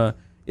Burisma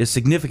is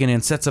significant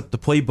and sets up the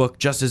playbook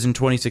just as in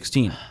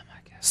 2016.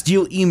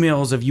 Steal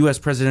emails of U.S.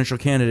 presidential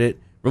candidate,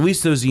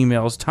 release those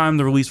emails, time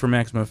the release for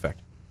maximum effect.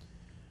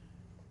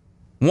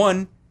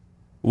 1,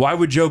 why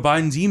would Joe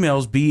Biden's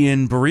emails be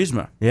in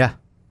Burisma? Yeah.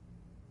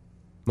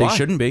 They Why?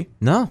 shouldn't be.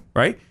 No.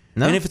 Right?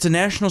 No. And if it's a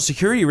national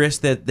security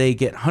risk that they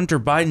get Hunter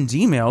Biden's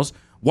emails,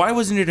 why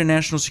wasn't it a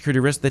national security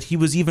risk that he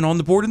was even on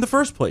the board in the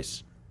first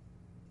place?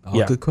 Oh,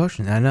 Yeah. good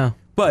question. I know.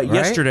 But Right?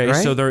 yesterday,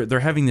 Right? so they're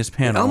having this It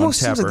panel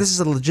almost on seems Tapper. like this is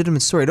a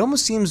legitimate story. It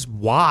almost seems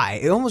why.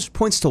 It almost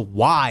points to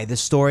why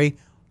this story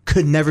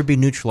could never be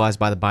neutralized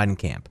by the Biden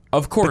camp.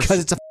 Of course. Because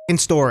it's a fucking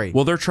story.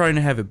 Well, they're trying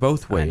to have it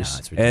both know, ways.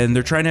 it's ridiculous. And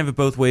they're trying to have it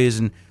both ways,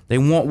 and they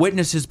want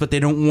witnesses, but they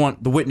don't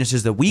want the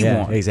witnesses that we yeah,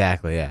 want.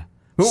 exactly. Yeah.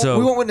 So-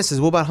 we want witnesses.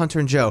 What about Hunter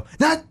and Joe?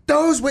 Not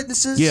those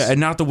witnesses. Yeah, and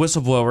not the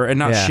whistleblower, and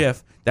not Yeah.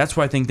 Schiff. That's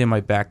why I think they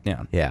might back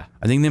down. Yeah.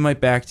 I think they might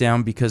back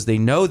down because they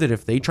know that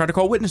if they try to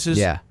call witnesses,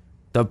 Yeah.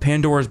 the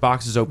Pandora's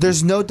box is open.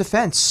 There's no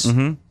defense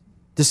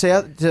to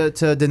say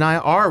to deny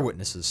our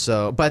witnesses.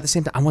 So, but at the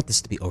same time, I want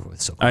this to be over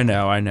with. So I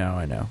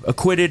know.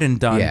 Acquitted and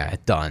done. yeah,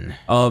 done.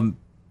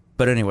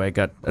 But anyway, I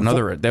got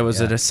another. There was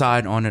an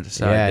aside on an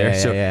aside Yeah, there. yeah,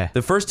 So yeah.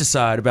 the first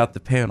aside about the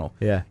panel.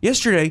 Yeah.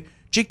 Yesterday,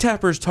 Jake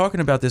Tapper is talking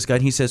about this guy,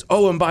 and he says,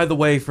 "Oh, and by the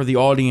way, for the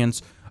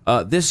audience,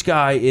 this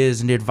guy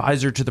is an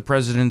advisor to the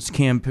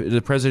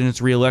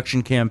president's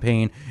reelection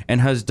campaign,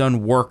 and has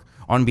done work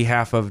on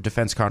behalf of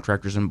defense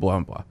contractors and blah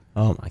blah."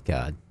 Oh my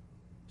God.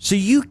 So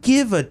you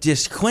give a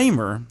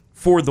disclaimer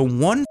for the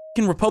one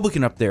fucking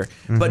Republican up there,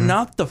 but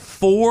not the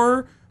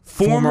 4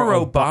 former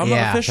Obama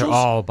yeah, officials they're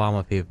all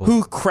Obama people.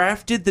 who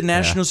crafted the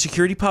national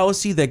security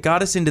policy that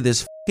got us into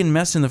this fucking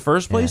mess in the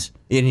first place.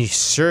 And you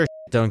sure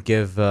don't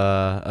give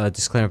a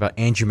disclaimer about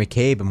Andrew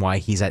McCabe and why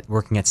he's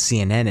working at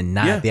CNN and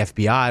not Yeah. at the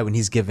FBI when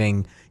he's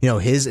giving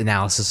his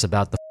analysis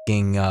about the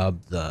fucking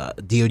the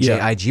DOJ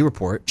Yeah. IG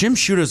report. Jim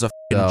Sciutto's a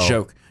fucking So-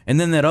 joke. And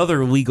then that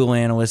other legal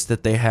analyst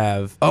that they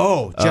have.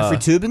 Oh, Jeffrey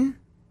Toobin?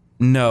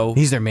 No.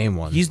 He's their main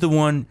one. He's the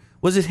one.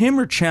 Was it him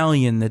or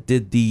Chalian that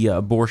did the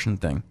abortion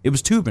thing? It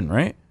was Toobin,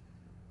 right?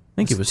 I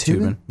think it was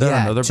Toobin. I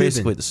don't know. They're Toobin.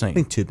 basically the same. I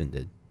think Toobin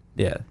did.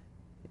 Yeah.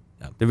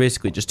 They're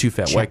basically just 2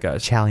 fat white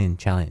guys. Chalian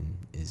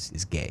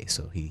is gay,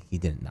 so he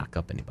didn't knock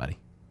up anybody.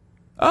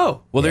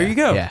 Oh, well, there Yeah, you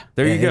go. yeah.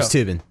 There Yeah, you it go. was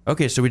Toobin.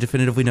 Okay, so we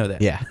definitively know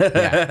that. Yeah,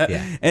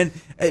 yeah. And,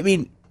 I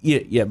mean,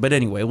 yeah, but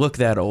anyway, look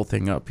that old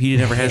thing up. He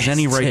never has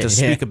any right to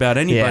speak about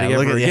anybody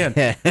look ever at-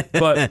 again. yeah.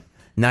 But,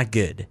 Not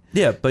good.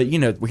 yeah, but,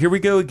 here we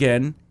go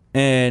again.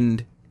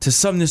 And to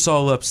sum this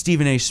all up,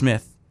 Stephen A.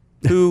 Smith,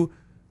 who,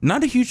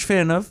 not a huge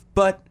fan of,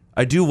 but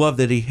I do love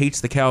that he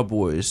hates the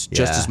Cowboys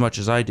just Yeah. as much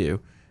as I do.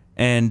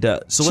 And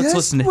so let's Just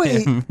listen to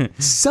wait. him.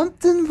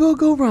 Something will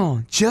go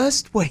wrong.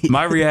 Just wait.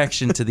 My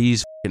reaction to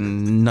these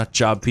fucking nut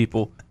job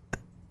people.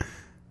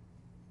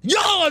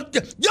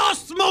 Y'all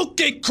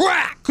smoking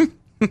crack.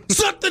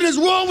 Something is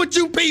wrong with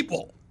you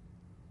people.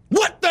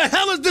 What the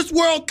hell has this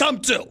world come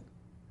to?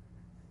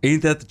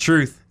 Ain't that the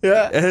truth?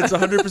 Yeah. It's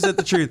 100%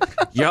 the truth.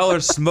 Y'all are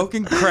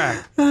smoking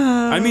crack.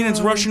 I mean,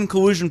 it's Russian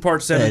collusion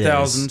part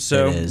 7,000,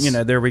 so, It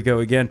is. there we go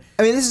again.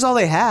 I mean, this is all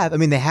they have. I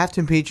mean, they have to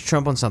impeach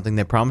Trump on something.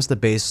 They promised the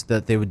base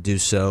that they would do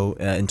so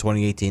in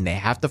 2018. They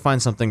have to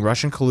find something.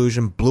 Russian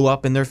collusion blew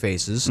up in their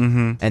faces,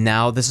 and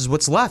now this is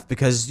what's left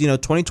because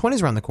 2020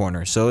 is around the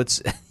corner. So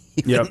it's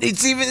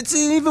it's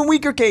an even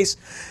weaker case,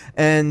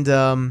 and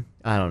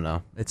I don't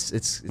know.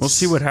 It's We'll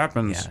see what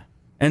happens. Yeah.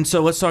 And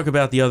so let's talk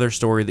about the other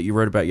story that you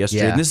wrote about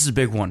yesterday. Yeah. And this is a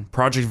big one.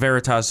 Project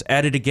Veritas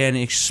at it again,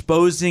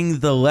 exposing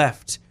the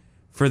left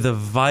for the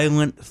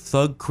violent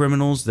thug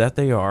criminals that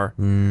they are.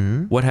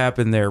 Mm-hmm. What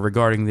happened there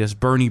regarding this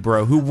Bernie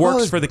bro who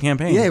works for the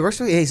campaign? Yeah, he works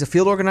for. He's a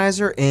field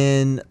organizer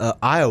in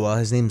Iowa.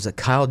 His name's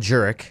Kyle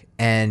Jurek,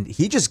 and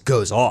he just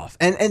goes off.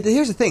 And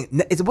here's the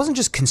thing: it wasn't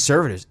just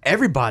conservatives.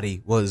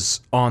 Everybody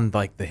was on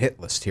like the hit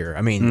list here.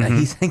 I mean,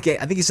 I think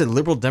he said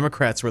liberal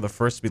Democrats were the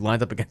first to be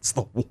lined up against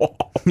the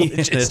wall.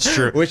 That's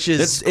true. Which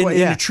is in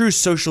a true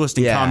socialist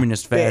and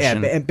communist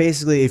fashion. Yeah, and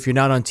basically, if you're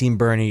not on Team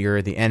Bernie,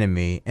 you're the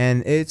enemy.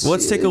 And it's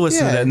let's take a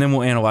listen to that, and then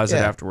we'll analyze it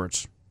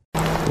afterwards.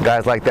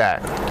 Guys like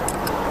that,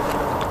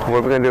 what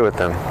are we gonna do with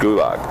them?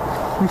 Gulag.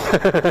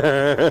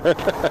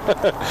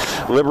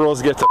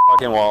 Liberals get to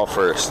fucking wall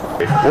first.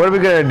 What are we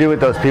gonna do with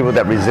those people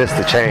that resist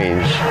the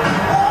change?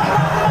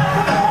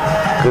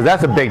 Because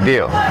that's a big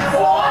deal.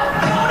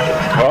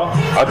 Well,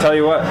 I'll tell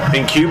you what.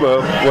 In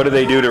Cuba, what do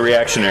they do to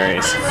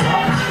reactionaries?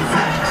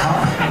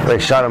 They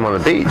shot them on the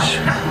beach.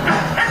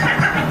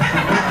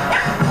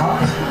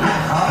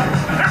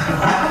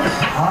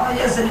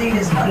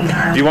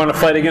 If you want to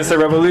fight against the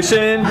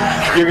revolution,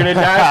 you're gonna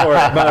die for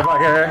it,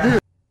 motherfucker.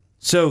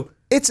 So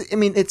it's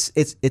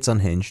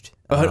unhinged.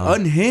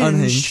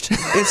 Unhinged.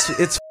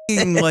 It's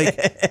f***ing like.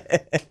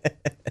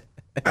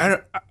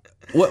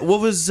 What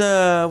was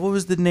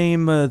the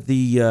name of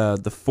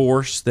the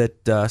force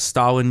that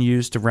Stalin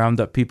used to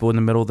round up people in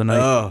the middle of the night?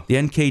 Oh. The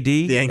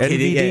NKD? The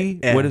NKD?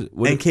 Yeah. What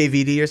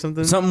NKVD or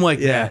something? Something like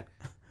that.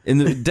 And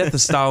the Death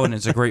of Stalin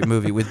is a great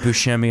movie with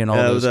Buscemi and all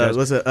those guys.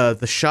 Was it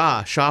the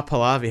Shah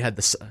Pahlavi had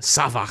the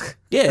Savak?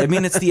 Yeah, I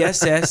mean, it's the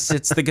SS,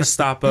 it's the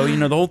Gestapo,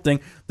 the whole thing.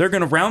 They're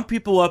going to round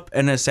people up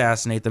and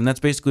assassinate them. That's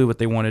basically what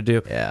they want to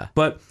do. Yeah.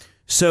 But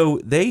so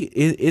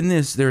in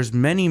this, there's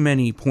many,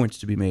 many points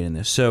to be made in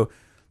this. So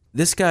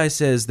this guy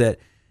says that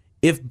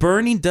if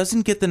Bernie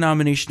doesn't get the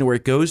nomination to where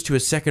it goes to a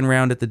second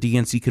round at the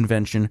DNC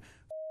convention,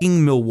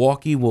 f***ing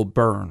Milwaukee will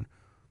burn.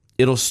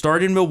 It'll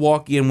start in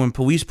Milwaukee, and when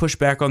police push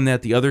back on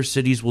that, the other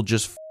cities will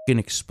just f***ing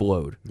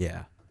explode.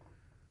 Yeah.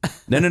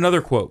 Then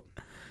another quote.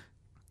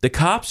 The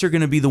cops are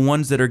going to be the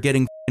ones that are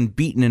getting f***ing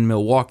beaten in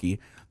Milwaukee.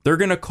 They're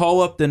going to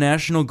call up the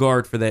National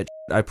Guard for that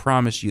shit. I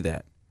promise you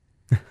that.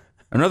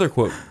 Another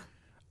quote.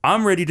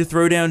 I'm ready to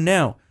throw down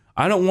now.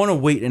 I don't want to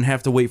wait and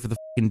have to wait for the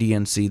f***ing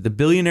DNC. The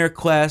billionaire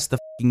class, the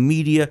f***ing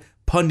media,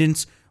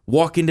 pundits,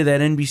 walk into that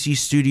NBC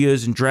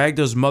studios and drag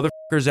those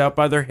motherfuckers out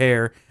by their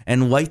hair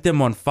and light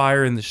them on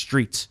fire in the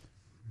streets.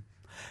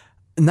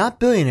 Not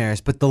billionaires,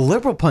 but the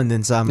liberal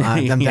pundits I'm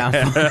down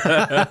for.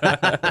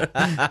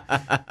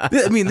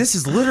 I mean, this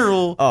is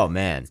literal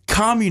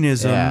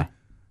communism,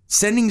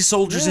 sending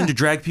soldiers in to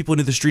drag people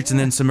into the streets and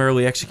then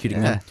summarily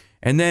executing them.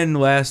 And then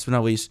last but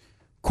not least,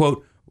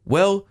 quote,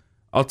 well,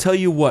 I'll tell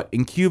you what,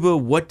 in Cuba,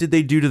 what did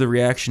they do to the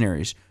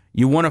reactionaries?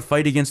 You want to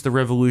fight against the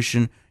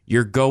revolution,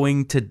 you're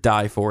going to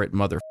die for it,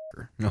 motherfucker.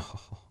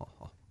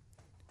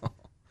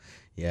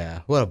 Yeah,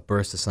 what a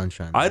burst of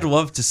sunshine. I'd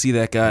love to see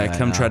that guy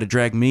come try to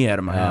drag me out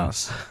of my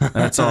house.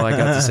 That's all I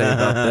got to say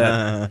about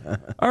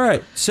that. All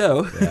right,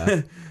 so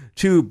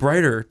two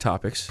brighter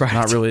topics.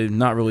 Not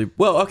really.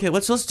 Well, okay,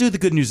 let's do the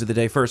good news of the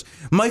day first.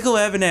 Michael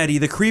Avenatti,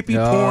 the creepy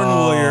porn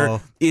lawyer,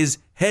 is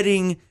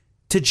heading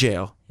to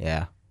jail.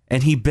 Yeah.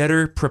 And he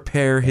better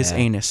prepare his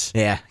anus.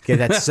 Yeah, get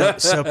that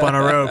soap on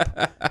a rope.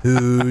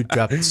 Who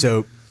dropped the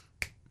soap?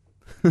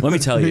 Let me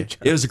tell you,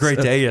 it was a great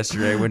day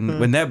yesterday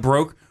when that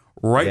broke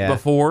right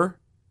before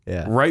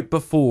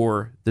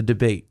the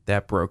debate.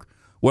 That broke.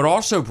 What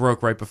also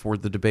broke right before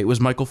the debate was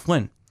Michael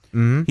Flynn.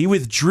 Mm-hmm. He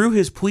withdrew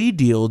his plea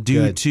deal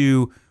due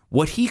to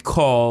what he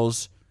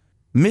calls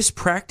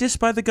mispractice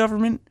by the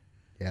government.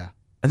 Yeah.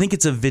 I think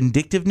it's a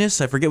vindictiveness.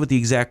 I forget what the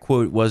exact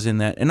quote was in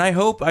that. And I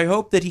hope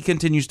that he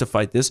continues to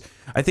fight this.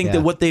 I think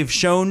that what they've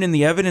shown in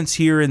the evidence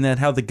here and that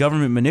how the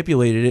government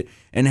manipulated it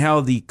and how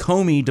the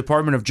Comey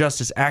Department of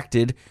Justice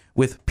acted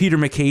with Peter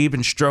McCabe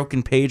and Strzok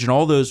and Page and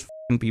all those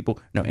people.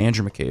 No,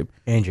 Andrew McCabe.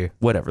 Andrew.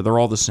 Whatever. They're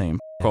all the same.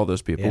 All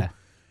those people. Yeah.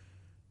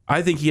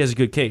 I think he has a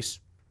good case.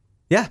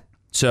 Yeah.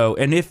 So,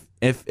 and if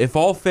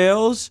all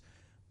fails,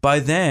 by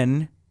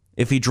then,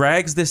 if he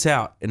drags this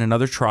out in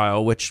another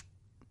trial, which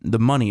the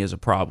money is a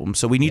problem.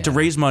 So we need to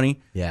raise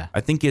money. Yeah.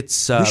 I think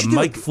it's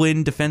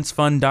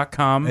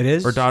MikeFlynnDefenseFund.com. It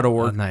is? Or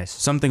 .org. Oh, nice.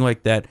 Something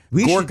like that.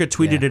 Gorka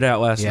tweeted it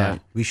out last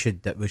night. We should.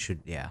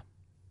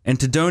 And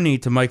to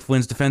donate to Mike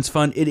Flynn's Defense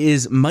Fund, it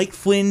is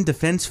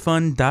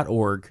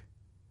MikeFlynnDefenseFund.org.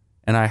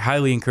 And I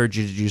highly encourage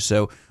you to do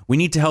so. We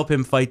need to help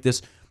him fight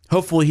this.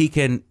 Hopefully he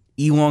can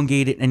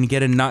elongate it and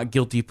get a not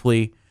guilty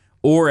plea.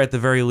 or at the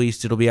very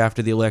least, it'll be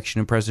after the election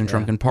and President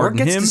Trump can pardon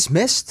or it gets him.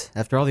 dismissed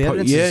after all the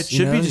evidence. Yeah, it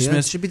should be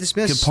dismissed. It should be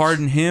dismissed. Can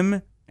pardon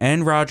him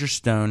and Roger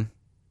Stone.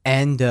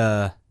 And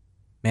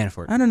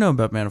Manafort. I don't know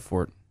about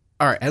Manafort.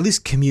 All right, at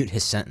least commute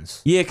his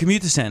sentence. Yeah,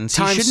 commute the sentence.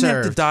 Time he shouldn't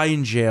have to served. die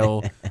in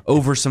jail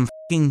over some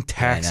fucking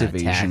tax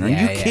evasion. Are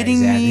you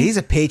kidding exactly. me? He's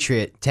a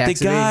patriot. Tax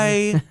the guy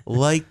evasion.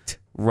 liked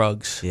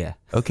rugs. Yeah.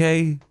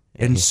 Okay?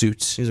 And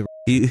suits.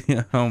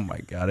 Oh my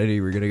God, I knew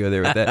you were going to go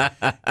there with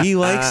that. He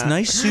likes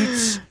nice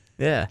suits.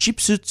 Yeah.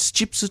 Cheap suits.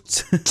 Cheap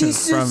suits.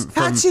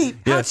 Hot seat.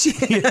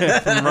 Yeah,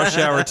 from Rush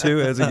Hour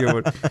 2. That's a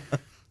good one.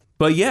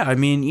 But yeah, I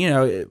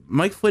mean,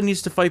 Mike Flynn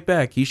needs to fight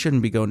back. He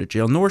shouldn't be going to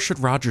jail, nor should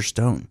Roger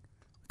Stone.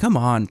 Come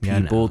on,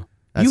 people.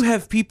 You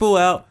have people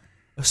out.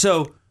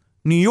 So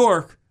New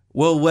York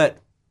will let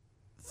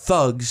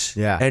thugs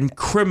and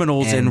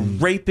criminals and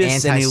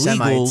rapists and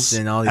illegals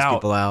and all these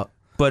people out.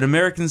 But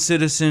American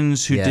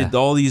citizens who did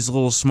all these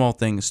little small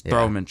things,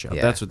 throw them in jail.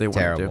 Yeah. That's what they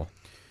want to do.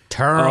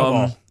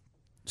 Terrible.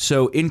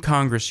 So in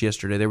Congress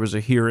yesterday, there was a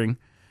hearing,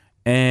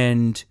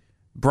 and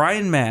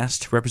Brian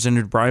Mast,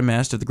 Representative Brian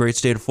Mast of the great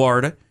state of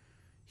Florida,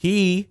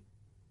 he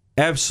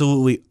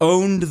absolutely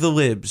owned the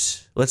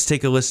libs. Let's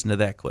take a listen to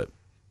that clip.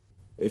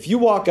 If you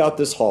walk out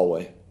this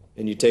hallway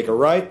and you take a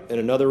right and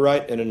another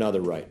right and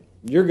another right,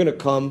 you're going to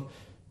come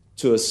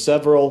to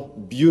several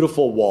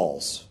beautiful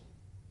walls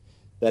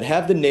that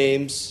have the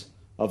names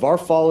of our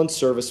fallen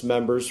service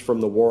members from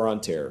the War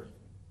on Terror.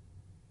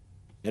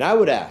 And I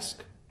would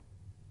ask,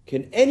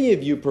 can any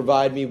of you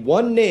provide me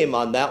one name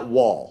on that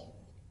wall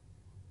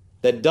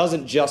that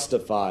doesn't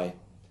justify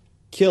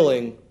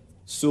killing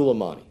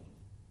Soleimani?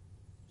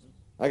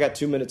 I got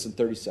 2 minutes and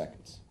 30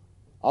 seconds.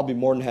 I'll be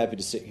more than happy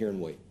to sit here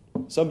and wait.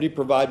 Somebody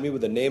provide me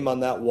with a name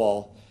on that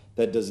wall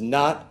that does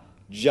not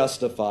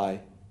justify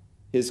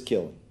his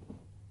killing.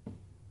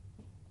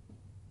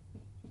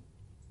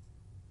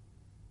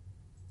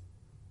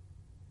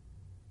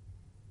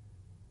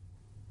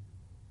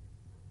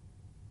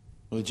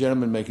 Well, the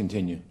gentleman may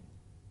continue.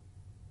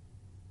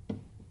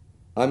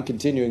 I'm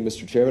continuing,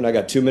 Mr. Chairman. I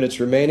got 2 minutes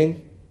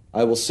remaining.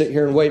 I will sit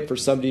here and wait for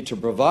somebody to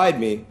provide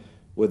me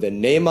with a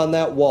name on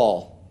that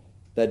wall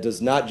that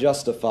does not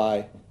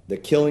justify the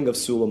killing of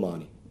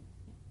Soleimani.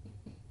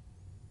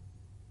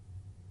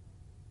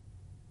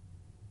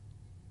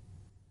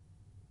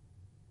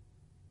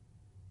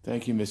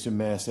 Thank you, Mr.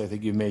 Mast. I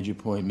think you've made your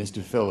point.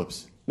 Mr.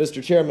 Phillips.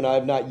 Mr. Chairman, I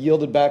have not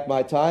yielded back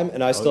my time,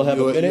 and I still have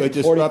a minute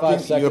and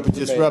 45 seconds.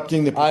 You're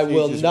disrupting the I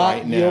will procedures not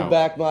right now. yield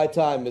back my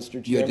time, Mr.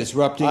 Chairman. You're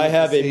disrupting I the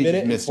have a procedures,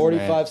 minute and Mr.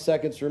 45 Mast.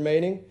 seconds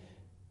remaining,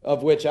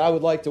 of which I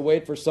would like to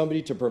wait for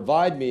somebody to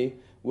provide me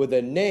with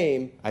a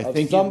name of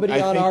somebody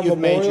on our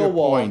memorial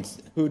wall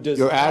who does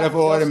You're out of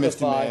order, Mr.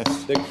 justify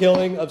Mast. the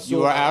killing of Soleimani.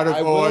 You are out of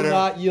order. I will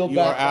not yield You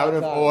back are out my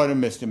of time. order,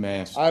 Mr.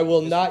 Mast. I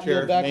will Mr. not Chair,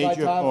 yield back made my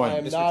your time. point. I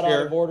am Mr. not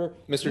Chair, out of order.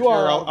 Mr. You Chair,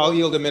 are I'll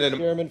yield a minute.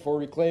 Chairman, for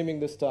reclaiming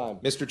this time.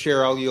 Mr.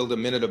 Chair, I'll yield a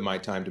minute of my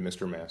time to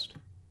Mr. Mast.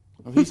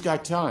 Well, he's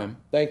got time.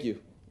 Thank you.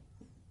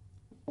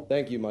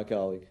 Thank you, my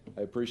colleague.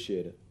 I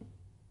appreciate it.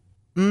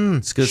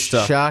 It's good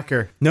stuff.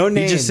 Shocker. No He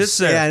names. just sits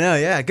there. Yeah, I know.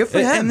 Yeah, good for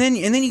him. And then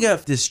you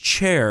got this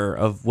chair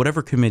of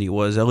whatever committee it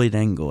was, Elliot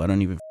Engel. I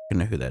don't even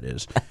know who that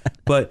is.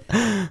 But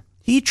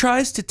he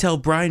tries to tell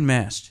Brian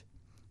Mast,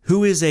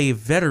 who is a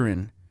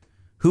veteran,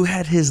 who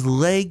had his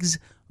legs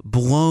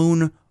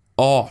blown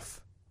off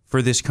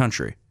for this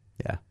country,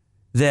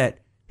 that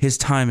his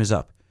time is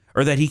up.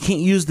 Or that he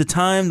can't use the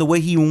time the way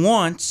he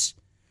wants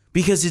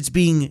because it's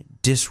being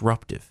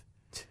disruptive.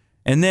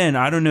 And then,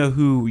 I don't know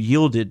who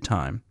yielded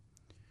time,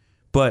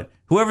 but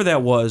whoever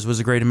that was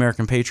a great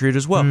American patriot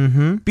as well.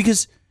 Mm-hmm.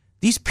 Because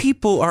these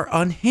people are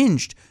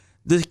unhinged.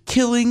 The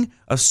killing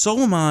of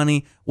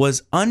Soleimani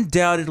was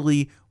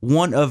undoubtedly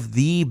one of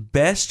the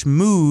best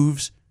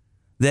moves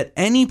that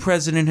any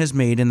president has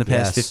made in the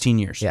past 15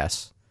 years.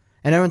 Yes.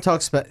 And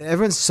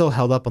everyone's still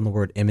held up on the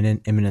word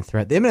imminent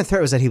threat. The imminent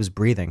threat was that he was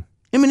breathing.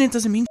 Imminent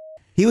doesn't mean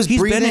he's been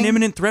breathing. an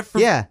imminent threat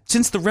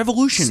since the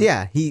revolution.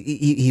 Yeah,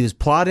 he was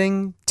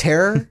plotting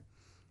terror.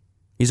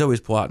 He's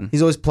always plotting.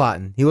 He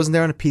wasn't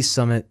there on a peace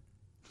summit.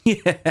 Yeah.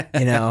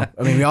 You know,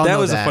 I mean, we all that know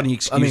was that. a funny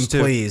excuse, I mean, too.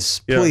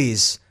 please.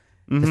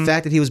 Mm-hmm. The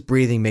fact that he was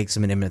breathing makes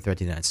him an imminent threat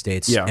to the United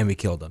States, and we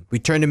killed him. We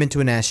turned him into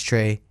an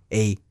ashtray,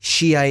 a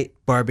Shiite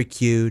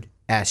barbecued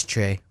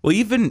ashtray. Well,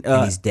 even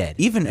and he's dead.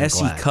 Even I'm S.E.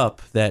 glad.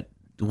 Cupp, that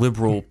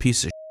liberal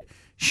piece of shit,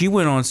 she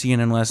went on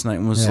CNN last night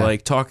and was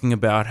like talking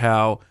about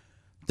how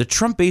the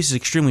Trump base is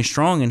extremely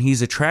strong and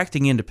he's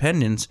attracting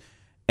independents.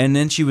 And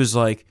then she was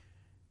like,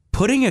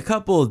 putting a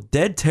couple of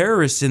dead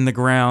terrorists in the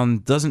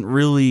ground doesn't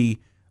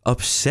really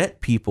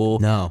upset people.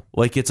 No.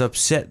 Like it's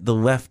upset the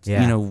left,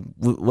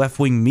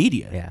 left-wing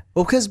media. Yeah.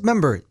 Well, because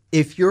remember,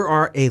 if you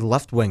are a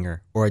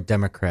left-winger or a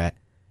Democrat,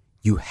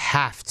 you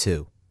have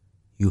to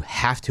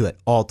at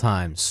all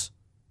times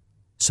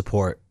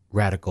support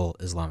radical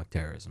Islamic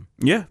terrorism.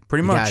 Yeah,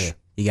 pretty much.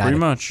 You got pretty it.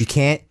 much. You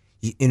can't,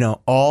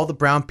 all the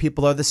brown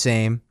people are the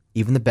same,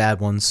 even the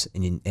bad ones,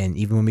 and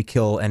even when we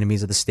kill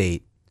enemies of the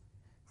state,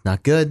 it's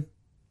not good.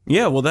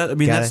 Yeah, well,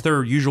 that's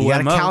their usual You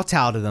MO. gotta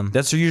kowtow to them.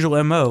 That's their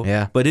usual MO.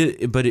 Yeah. But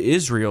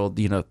Israel,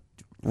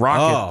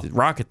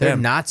 rocket They're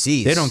them.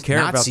 Nazis. They don't care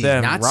Nazis,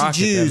 about them. Nazi Rocket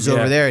Jews them.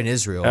 over there in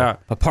Israel.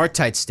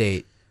 Apartheid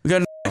state. We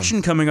got an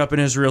election coming up in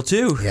Israel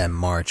too. Yeah, in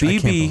March.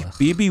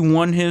 Bibi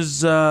won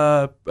his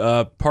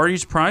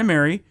party's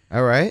primary.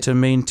 All right. To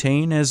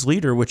maintain as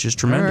leader, which is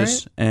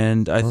tremendous,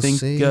 and I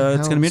think it's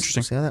going to be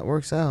interesting. See how that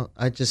works out.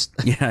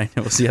 Yeah, I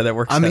know. We'll see how that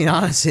works. I mean,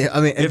 honestly,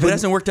 if it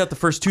hasn't worked out the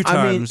first two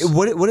times,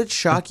 would it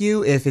shock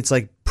you if it's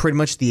like pretty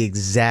much the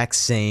exact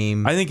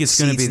same? I think it's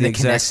going to be the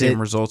exact same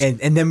results, and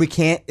then we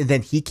can't. And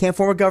then he can't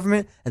form a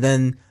government, and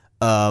then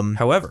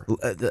however,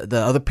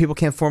 the other people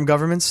can't form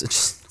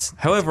governments.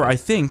 However, I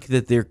think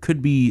that there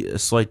could be a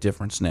slight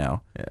difference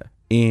now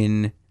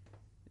in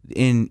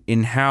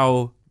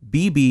how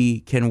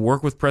Bibi can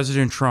work with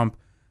President Trump,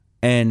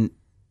 and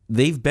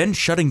they've been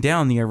shutting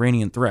down the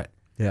Iranian threat.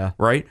 Yeah.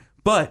 Right?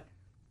 But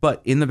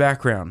in the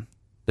background,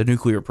 the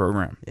nuclear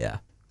program. Yeah.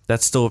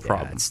 That's still a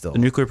problem. The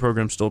nuclear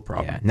program's still a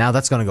problem. Yeah. Now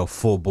that's going to go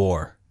full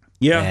bore.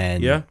 Yeah.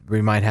 And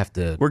we might have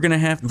to. We're going to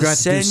have to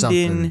send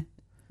in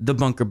the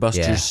bunker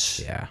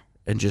busters. Yeah.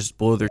 And just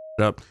blow their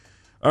shit up.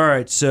 All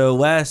right, so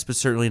last but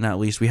certainly not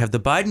least, we have the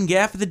Biden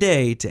gaffe of the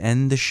day to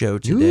end the show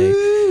today.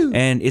 Woo!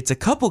 And it's a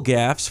couple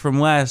gaffes from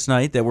last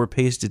night that were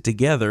pasted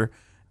together.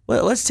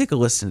 Well, let's take a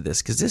listen to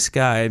this, because this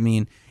guy, I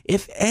mean,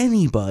 if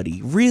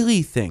anybody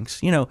really thinks,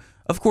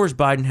 of course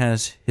Biden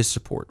has his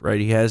support,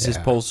 right? He has his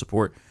poll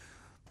support.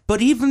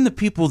 But even the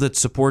people that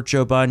support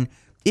Joe Biden,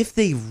 if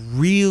they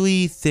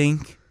really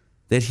think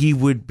that he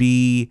would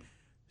be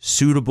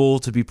suitable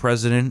to be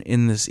president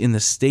in the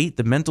state,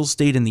 the mental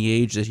state and the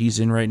age that he's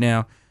in right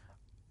now,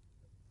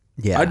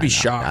 yeah, I'd be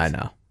shocked. I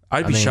know.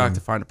 I'd be shocked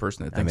to find a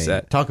person that thinks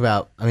that. Talk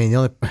about, the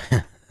only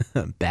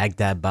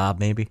Baghdad Bob,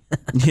 maybe.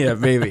 Yeah,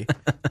 maybe.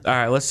 All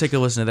right, let's take a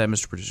listen to that,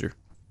 Mr. Producer.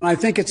 I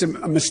think it's a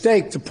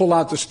mistake to pull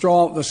out the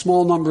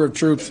small number of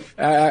troops.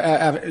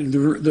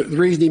 The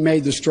reason he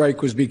made the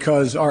strike was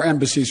because our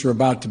embassies were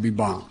about to be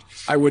bombed.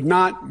 I would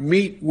not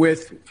meet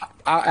with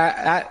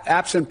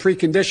absent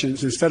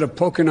preconditions. Instead of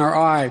poking our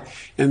eye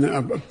and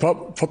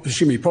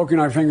poking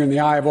our finger in the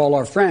eye of all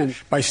our friends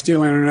by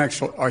stealing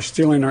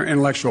our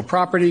intellectual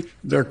property,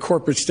 their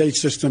corporate state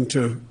system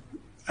to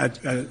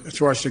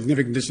our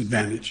significant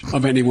disadvantage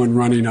of anyone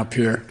running up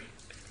here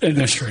in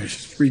this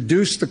race.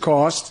 Reduce the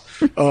cost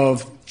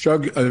of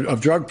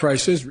drug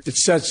prices.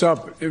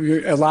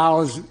 It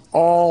allows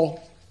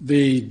all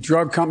the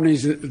drug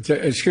companies,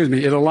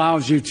 it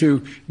allows you to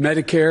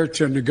Medicare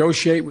to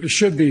negotiate. It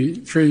should be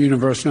free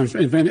universal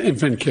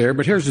infant care,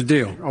 but here's the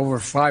deal. Over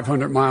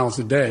 500 miles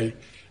a day,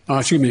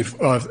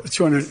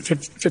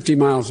 250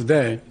 miles a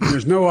day.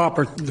 There's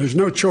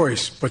no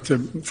choice but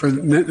for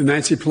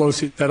Nancy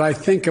Pelosi that I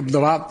think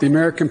about the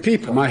American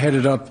people. I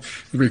headed up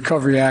the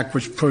Recovery Act,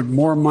 which put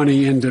more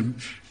money into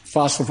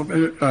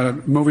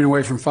moving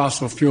away from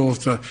fossil fuels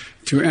to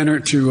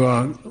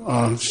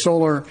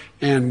solar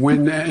and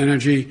wind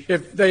energy.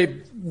 If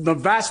the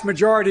vast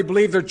majority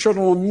believe their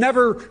children will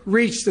never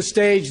reach the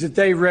stage that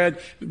they've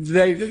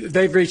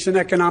reached in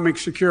economic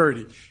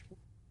security.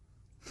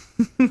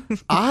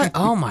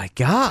 Oh my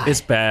God. It's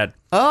bad.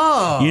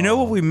 Oh. You know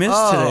what we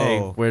missed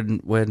today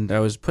when I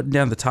was putting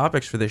down the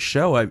topics for this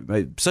show?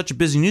 I such a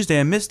busy news day,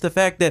 I missed the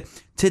fact that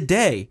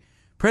today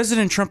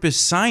President Trump is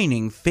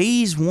signing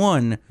phase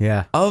 1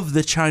 of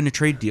the China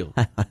trade deal.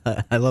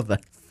 I love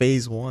that.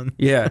 Phase 1.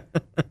 Yeah.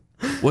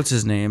 What's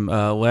his name?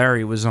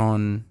 Larry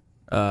Kudlow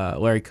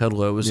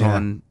was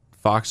on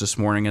Fox this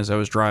morning as I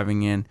was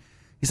driving in.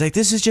 He's like,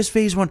 this is just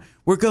phase 1.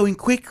 We're going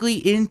quickly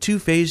into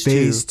phase 2.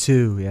 Phase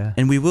 2, yeah.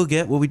 And we will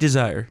get what we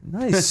desire.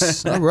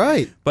 Nice. All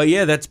right. But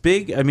yeah, that's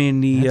big. I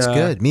mean, that's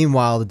good.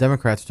 Meanwhile, the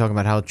Democrats are talking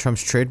about how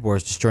Trump's trade war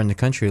is destroying the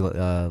country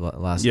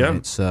last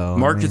night. So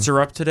markets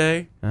are up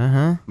today.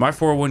 Uh-huh. My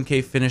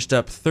 401k finished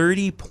up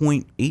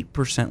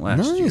 30.8%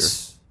 last year.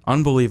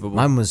 Unbelievable.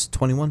 Mine was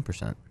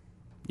 21%.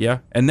 Yeah,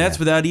 and that's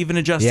without even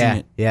adjusting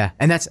it. Yeah,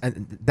 and that's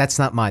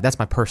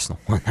my personal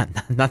one,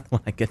 not the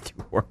one I get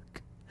through work.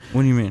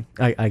 What do you mean?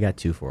 I got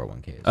 2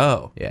 401ks.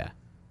 Oh. Yeah.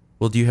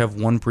 Well, do you have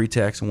one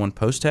pre-tax and one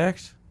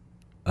post-tax?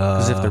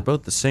 Because if they're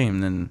both the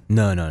same, then...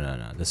 No.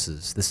 This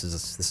is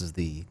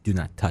the do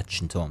not touch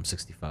until I'm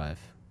 65.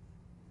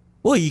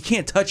 Well, you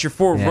can't touch your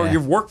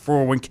work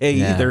 401k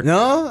either.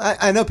 No,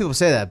 I know people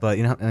say that, but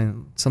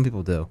some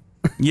people do.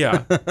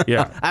 Yeah.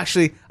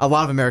 Actually, a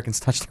lot of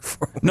Americans touch their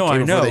 401k. No, I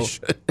know. They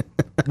should.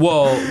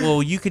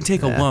 well, you can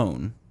take a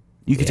loan.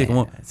 You can take a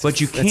loan, but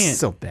you can't. It's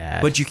so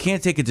bad. But you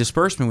can't take a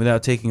disbursement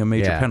without taking a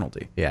major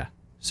penalty. Yeah.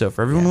 So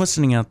for everyone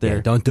listening out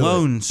there, don't do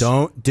loans, it.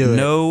 Don't do it.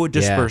 No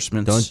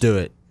disbursements. Don't do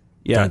it.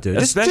 Yeah, don't do it.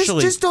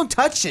 Especially, just don't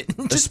touch it.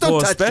 Just don't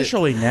touch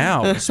especially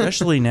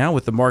now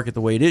with the market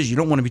the way it is, you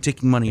don't want to be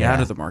taking money out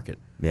of the market.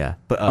 Yeah,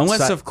 but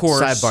unless of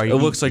course sidebar, it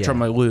looks like Trump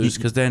might lose,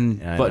 because then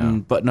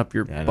button up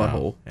your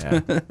butthole. Yeah.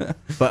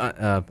 But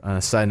on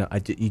a side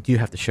note, you do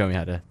have to show me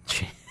how to.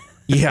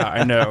 Yeah,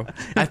 I know.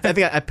 I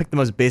think I picked the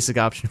most basic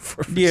option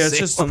for. Yeah, it's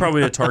just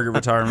probably a Target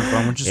retirement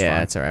fund, which is fine.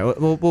 Yeah, it's all right.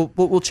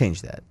 We'll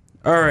change that.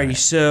 Alrighty,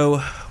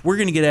 so we're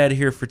going to get out of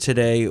here for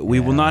today. We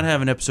will not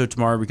have an episode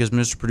tomorrow because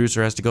Mr.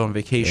 Producer has to go on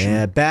vacation.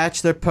 Yeah,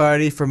 bachelor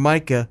party for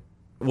Micah.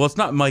 Well, it's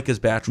not Micah's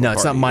bachelor party. No,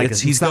 it's not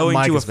Micah's. He's it's not going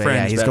Micah's, to a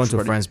friend's he's going to a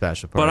bachelor friend's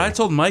bachelor party. But I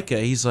told Micah,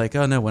 he's like,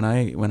 oh, no, when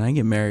I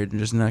get married,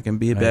 there's not going to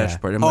be a bachelor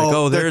party. I'm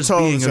like, there's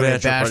being a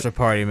bachelor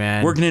party,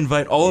 man. We're going to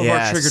invite all of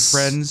our triggered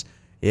friends.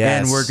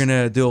 Yes. And we're going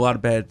to do a lot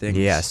of bad things.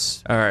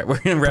 Yes. All right, we're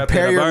going to wrap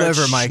Prepare it up. your All right,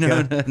 liver,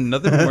 Micah. No,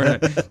 nothing more.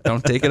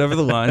 Don't take it over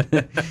the line.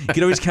 You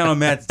can always count on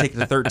Matt to take it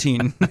to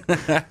 13.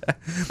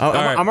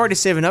 I'm already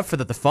saving up for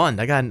the fund.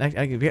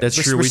 That's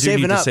true. We do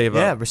need to save up.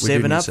 Yeah, we're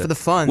saving up for the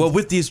fund. Well,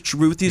 with these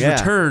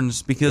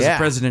returns, because of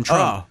President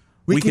Trump,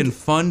 we can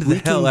fund the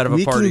hell out of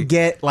a party. We can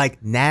get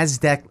like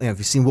NASDAQ. If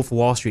you've seen Wolf of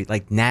Wall Street,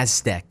 like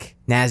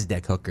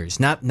NASDAQ hookers,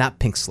 not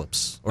pink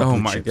slips. Or oh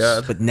blue my chips,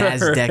 God! But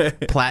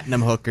NASDAQ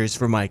platinum hookers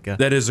for Micah.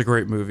 That is a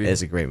great movie. It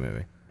is a great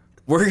movie.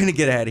 We're gonna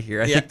get out of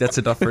here. I think that's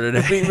enough for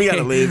today. we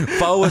gotta leave.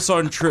 Follow us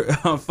on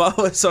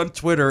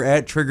Twitter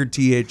at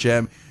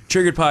TriggeredTHM.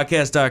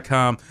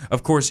 TriggeredPodcast.com.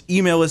 Of course,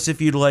 email us if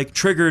you'd like,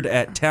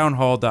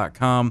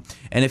 triggered@townhall.com.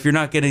 And if you're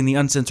not getting the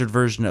uncensored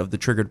version of the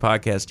Triggered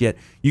Podcast yet,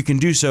 you can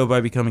do so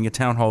by becoming a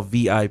Town Hall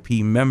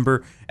VIP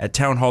member at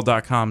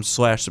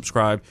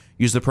townhall.com/subscribe.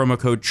 Use the promo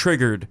code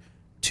TRIGGERED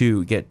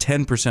to get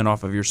 10%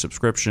 off of your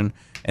subscription.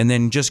 And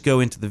then just go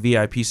into the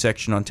VIP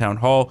section on Town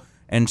Hall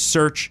and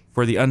search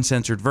for the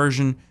uncensored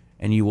version,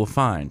 and you will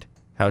find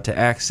how to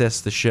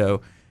access the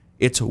show.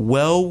 It's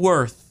well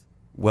worth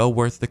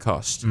the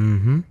cost.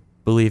 Mm-hmm.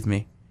 Believe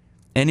me.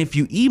 And if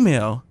you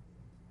email,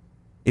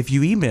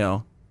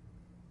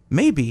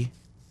 maybe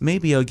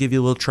I'll give you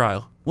a little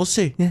trial. We'll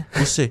see. Yeah.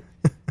 We'll see.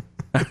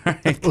 All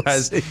right,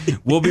 guys.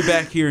 We'll be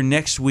back here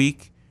next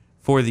week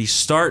for the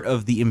start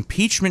of the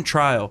impeachment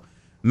trial.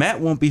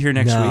 Matt won't be here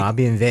next week. I'll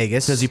be in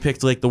Vegas. Because he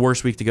picked like the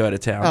worst week to go out of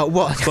town. Oh,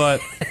 well.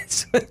 But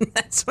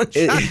that's what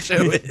Shot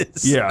Show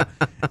is. Yeah.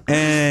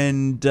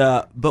 And,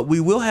 but we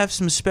will have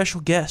some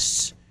special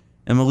guests.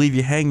 And we'll leave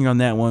you hanging on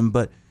that one.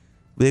 But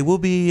they will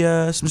be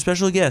some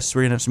special guests.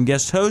 We're going to have some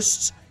guest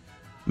hosts.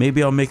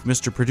 Maybe I'll make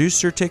Mr.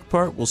 Producer take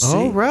part. We'll see.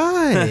 All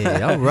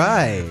right. All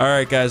right. All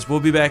right, guys. We'll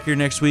be back here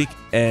next week.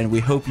 And we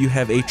hope you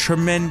have a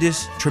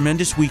tremendous,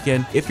 tremendous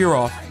weekend. If you're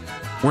off,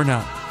 we're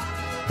not.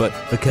 But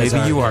because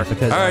maybe you are.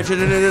 Because all right.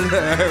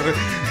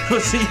 We'll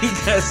see you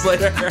guys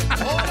later.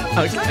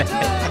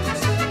 Okay.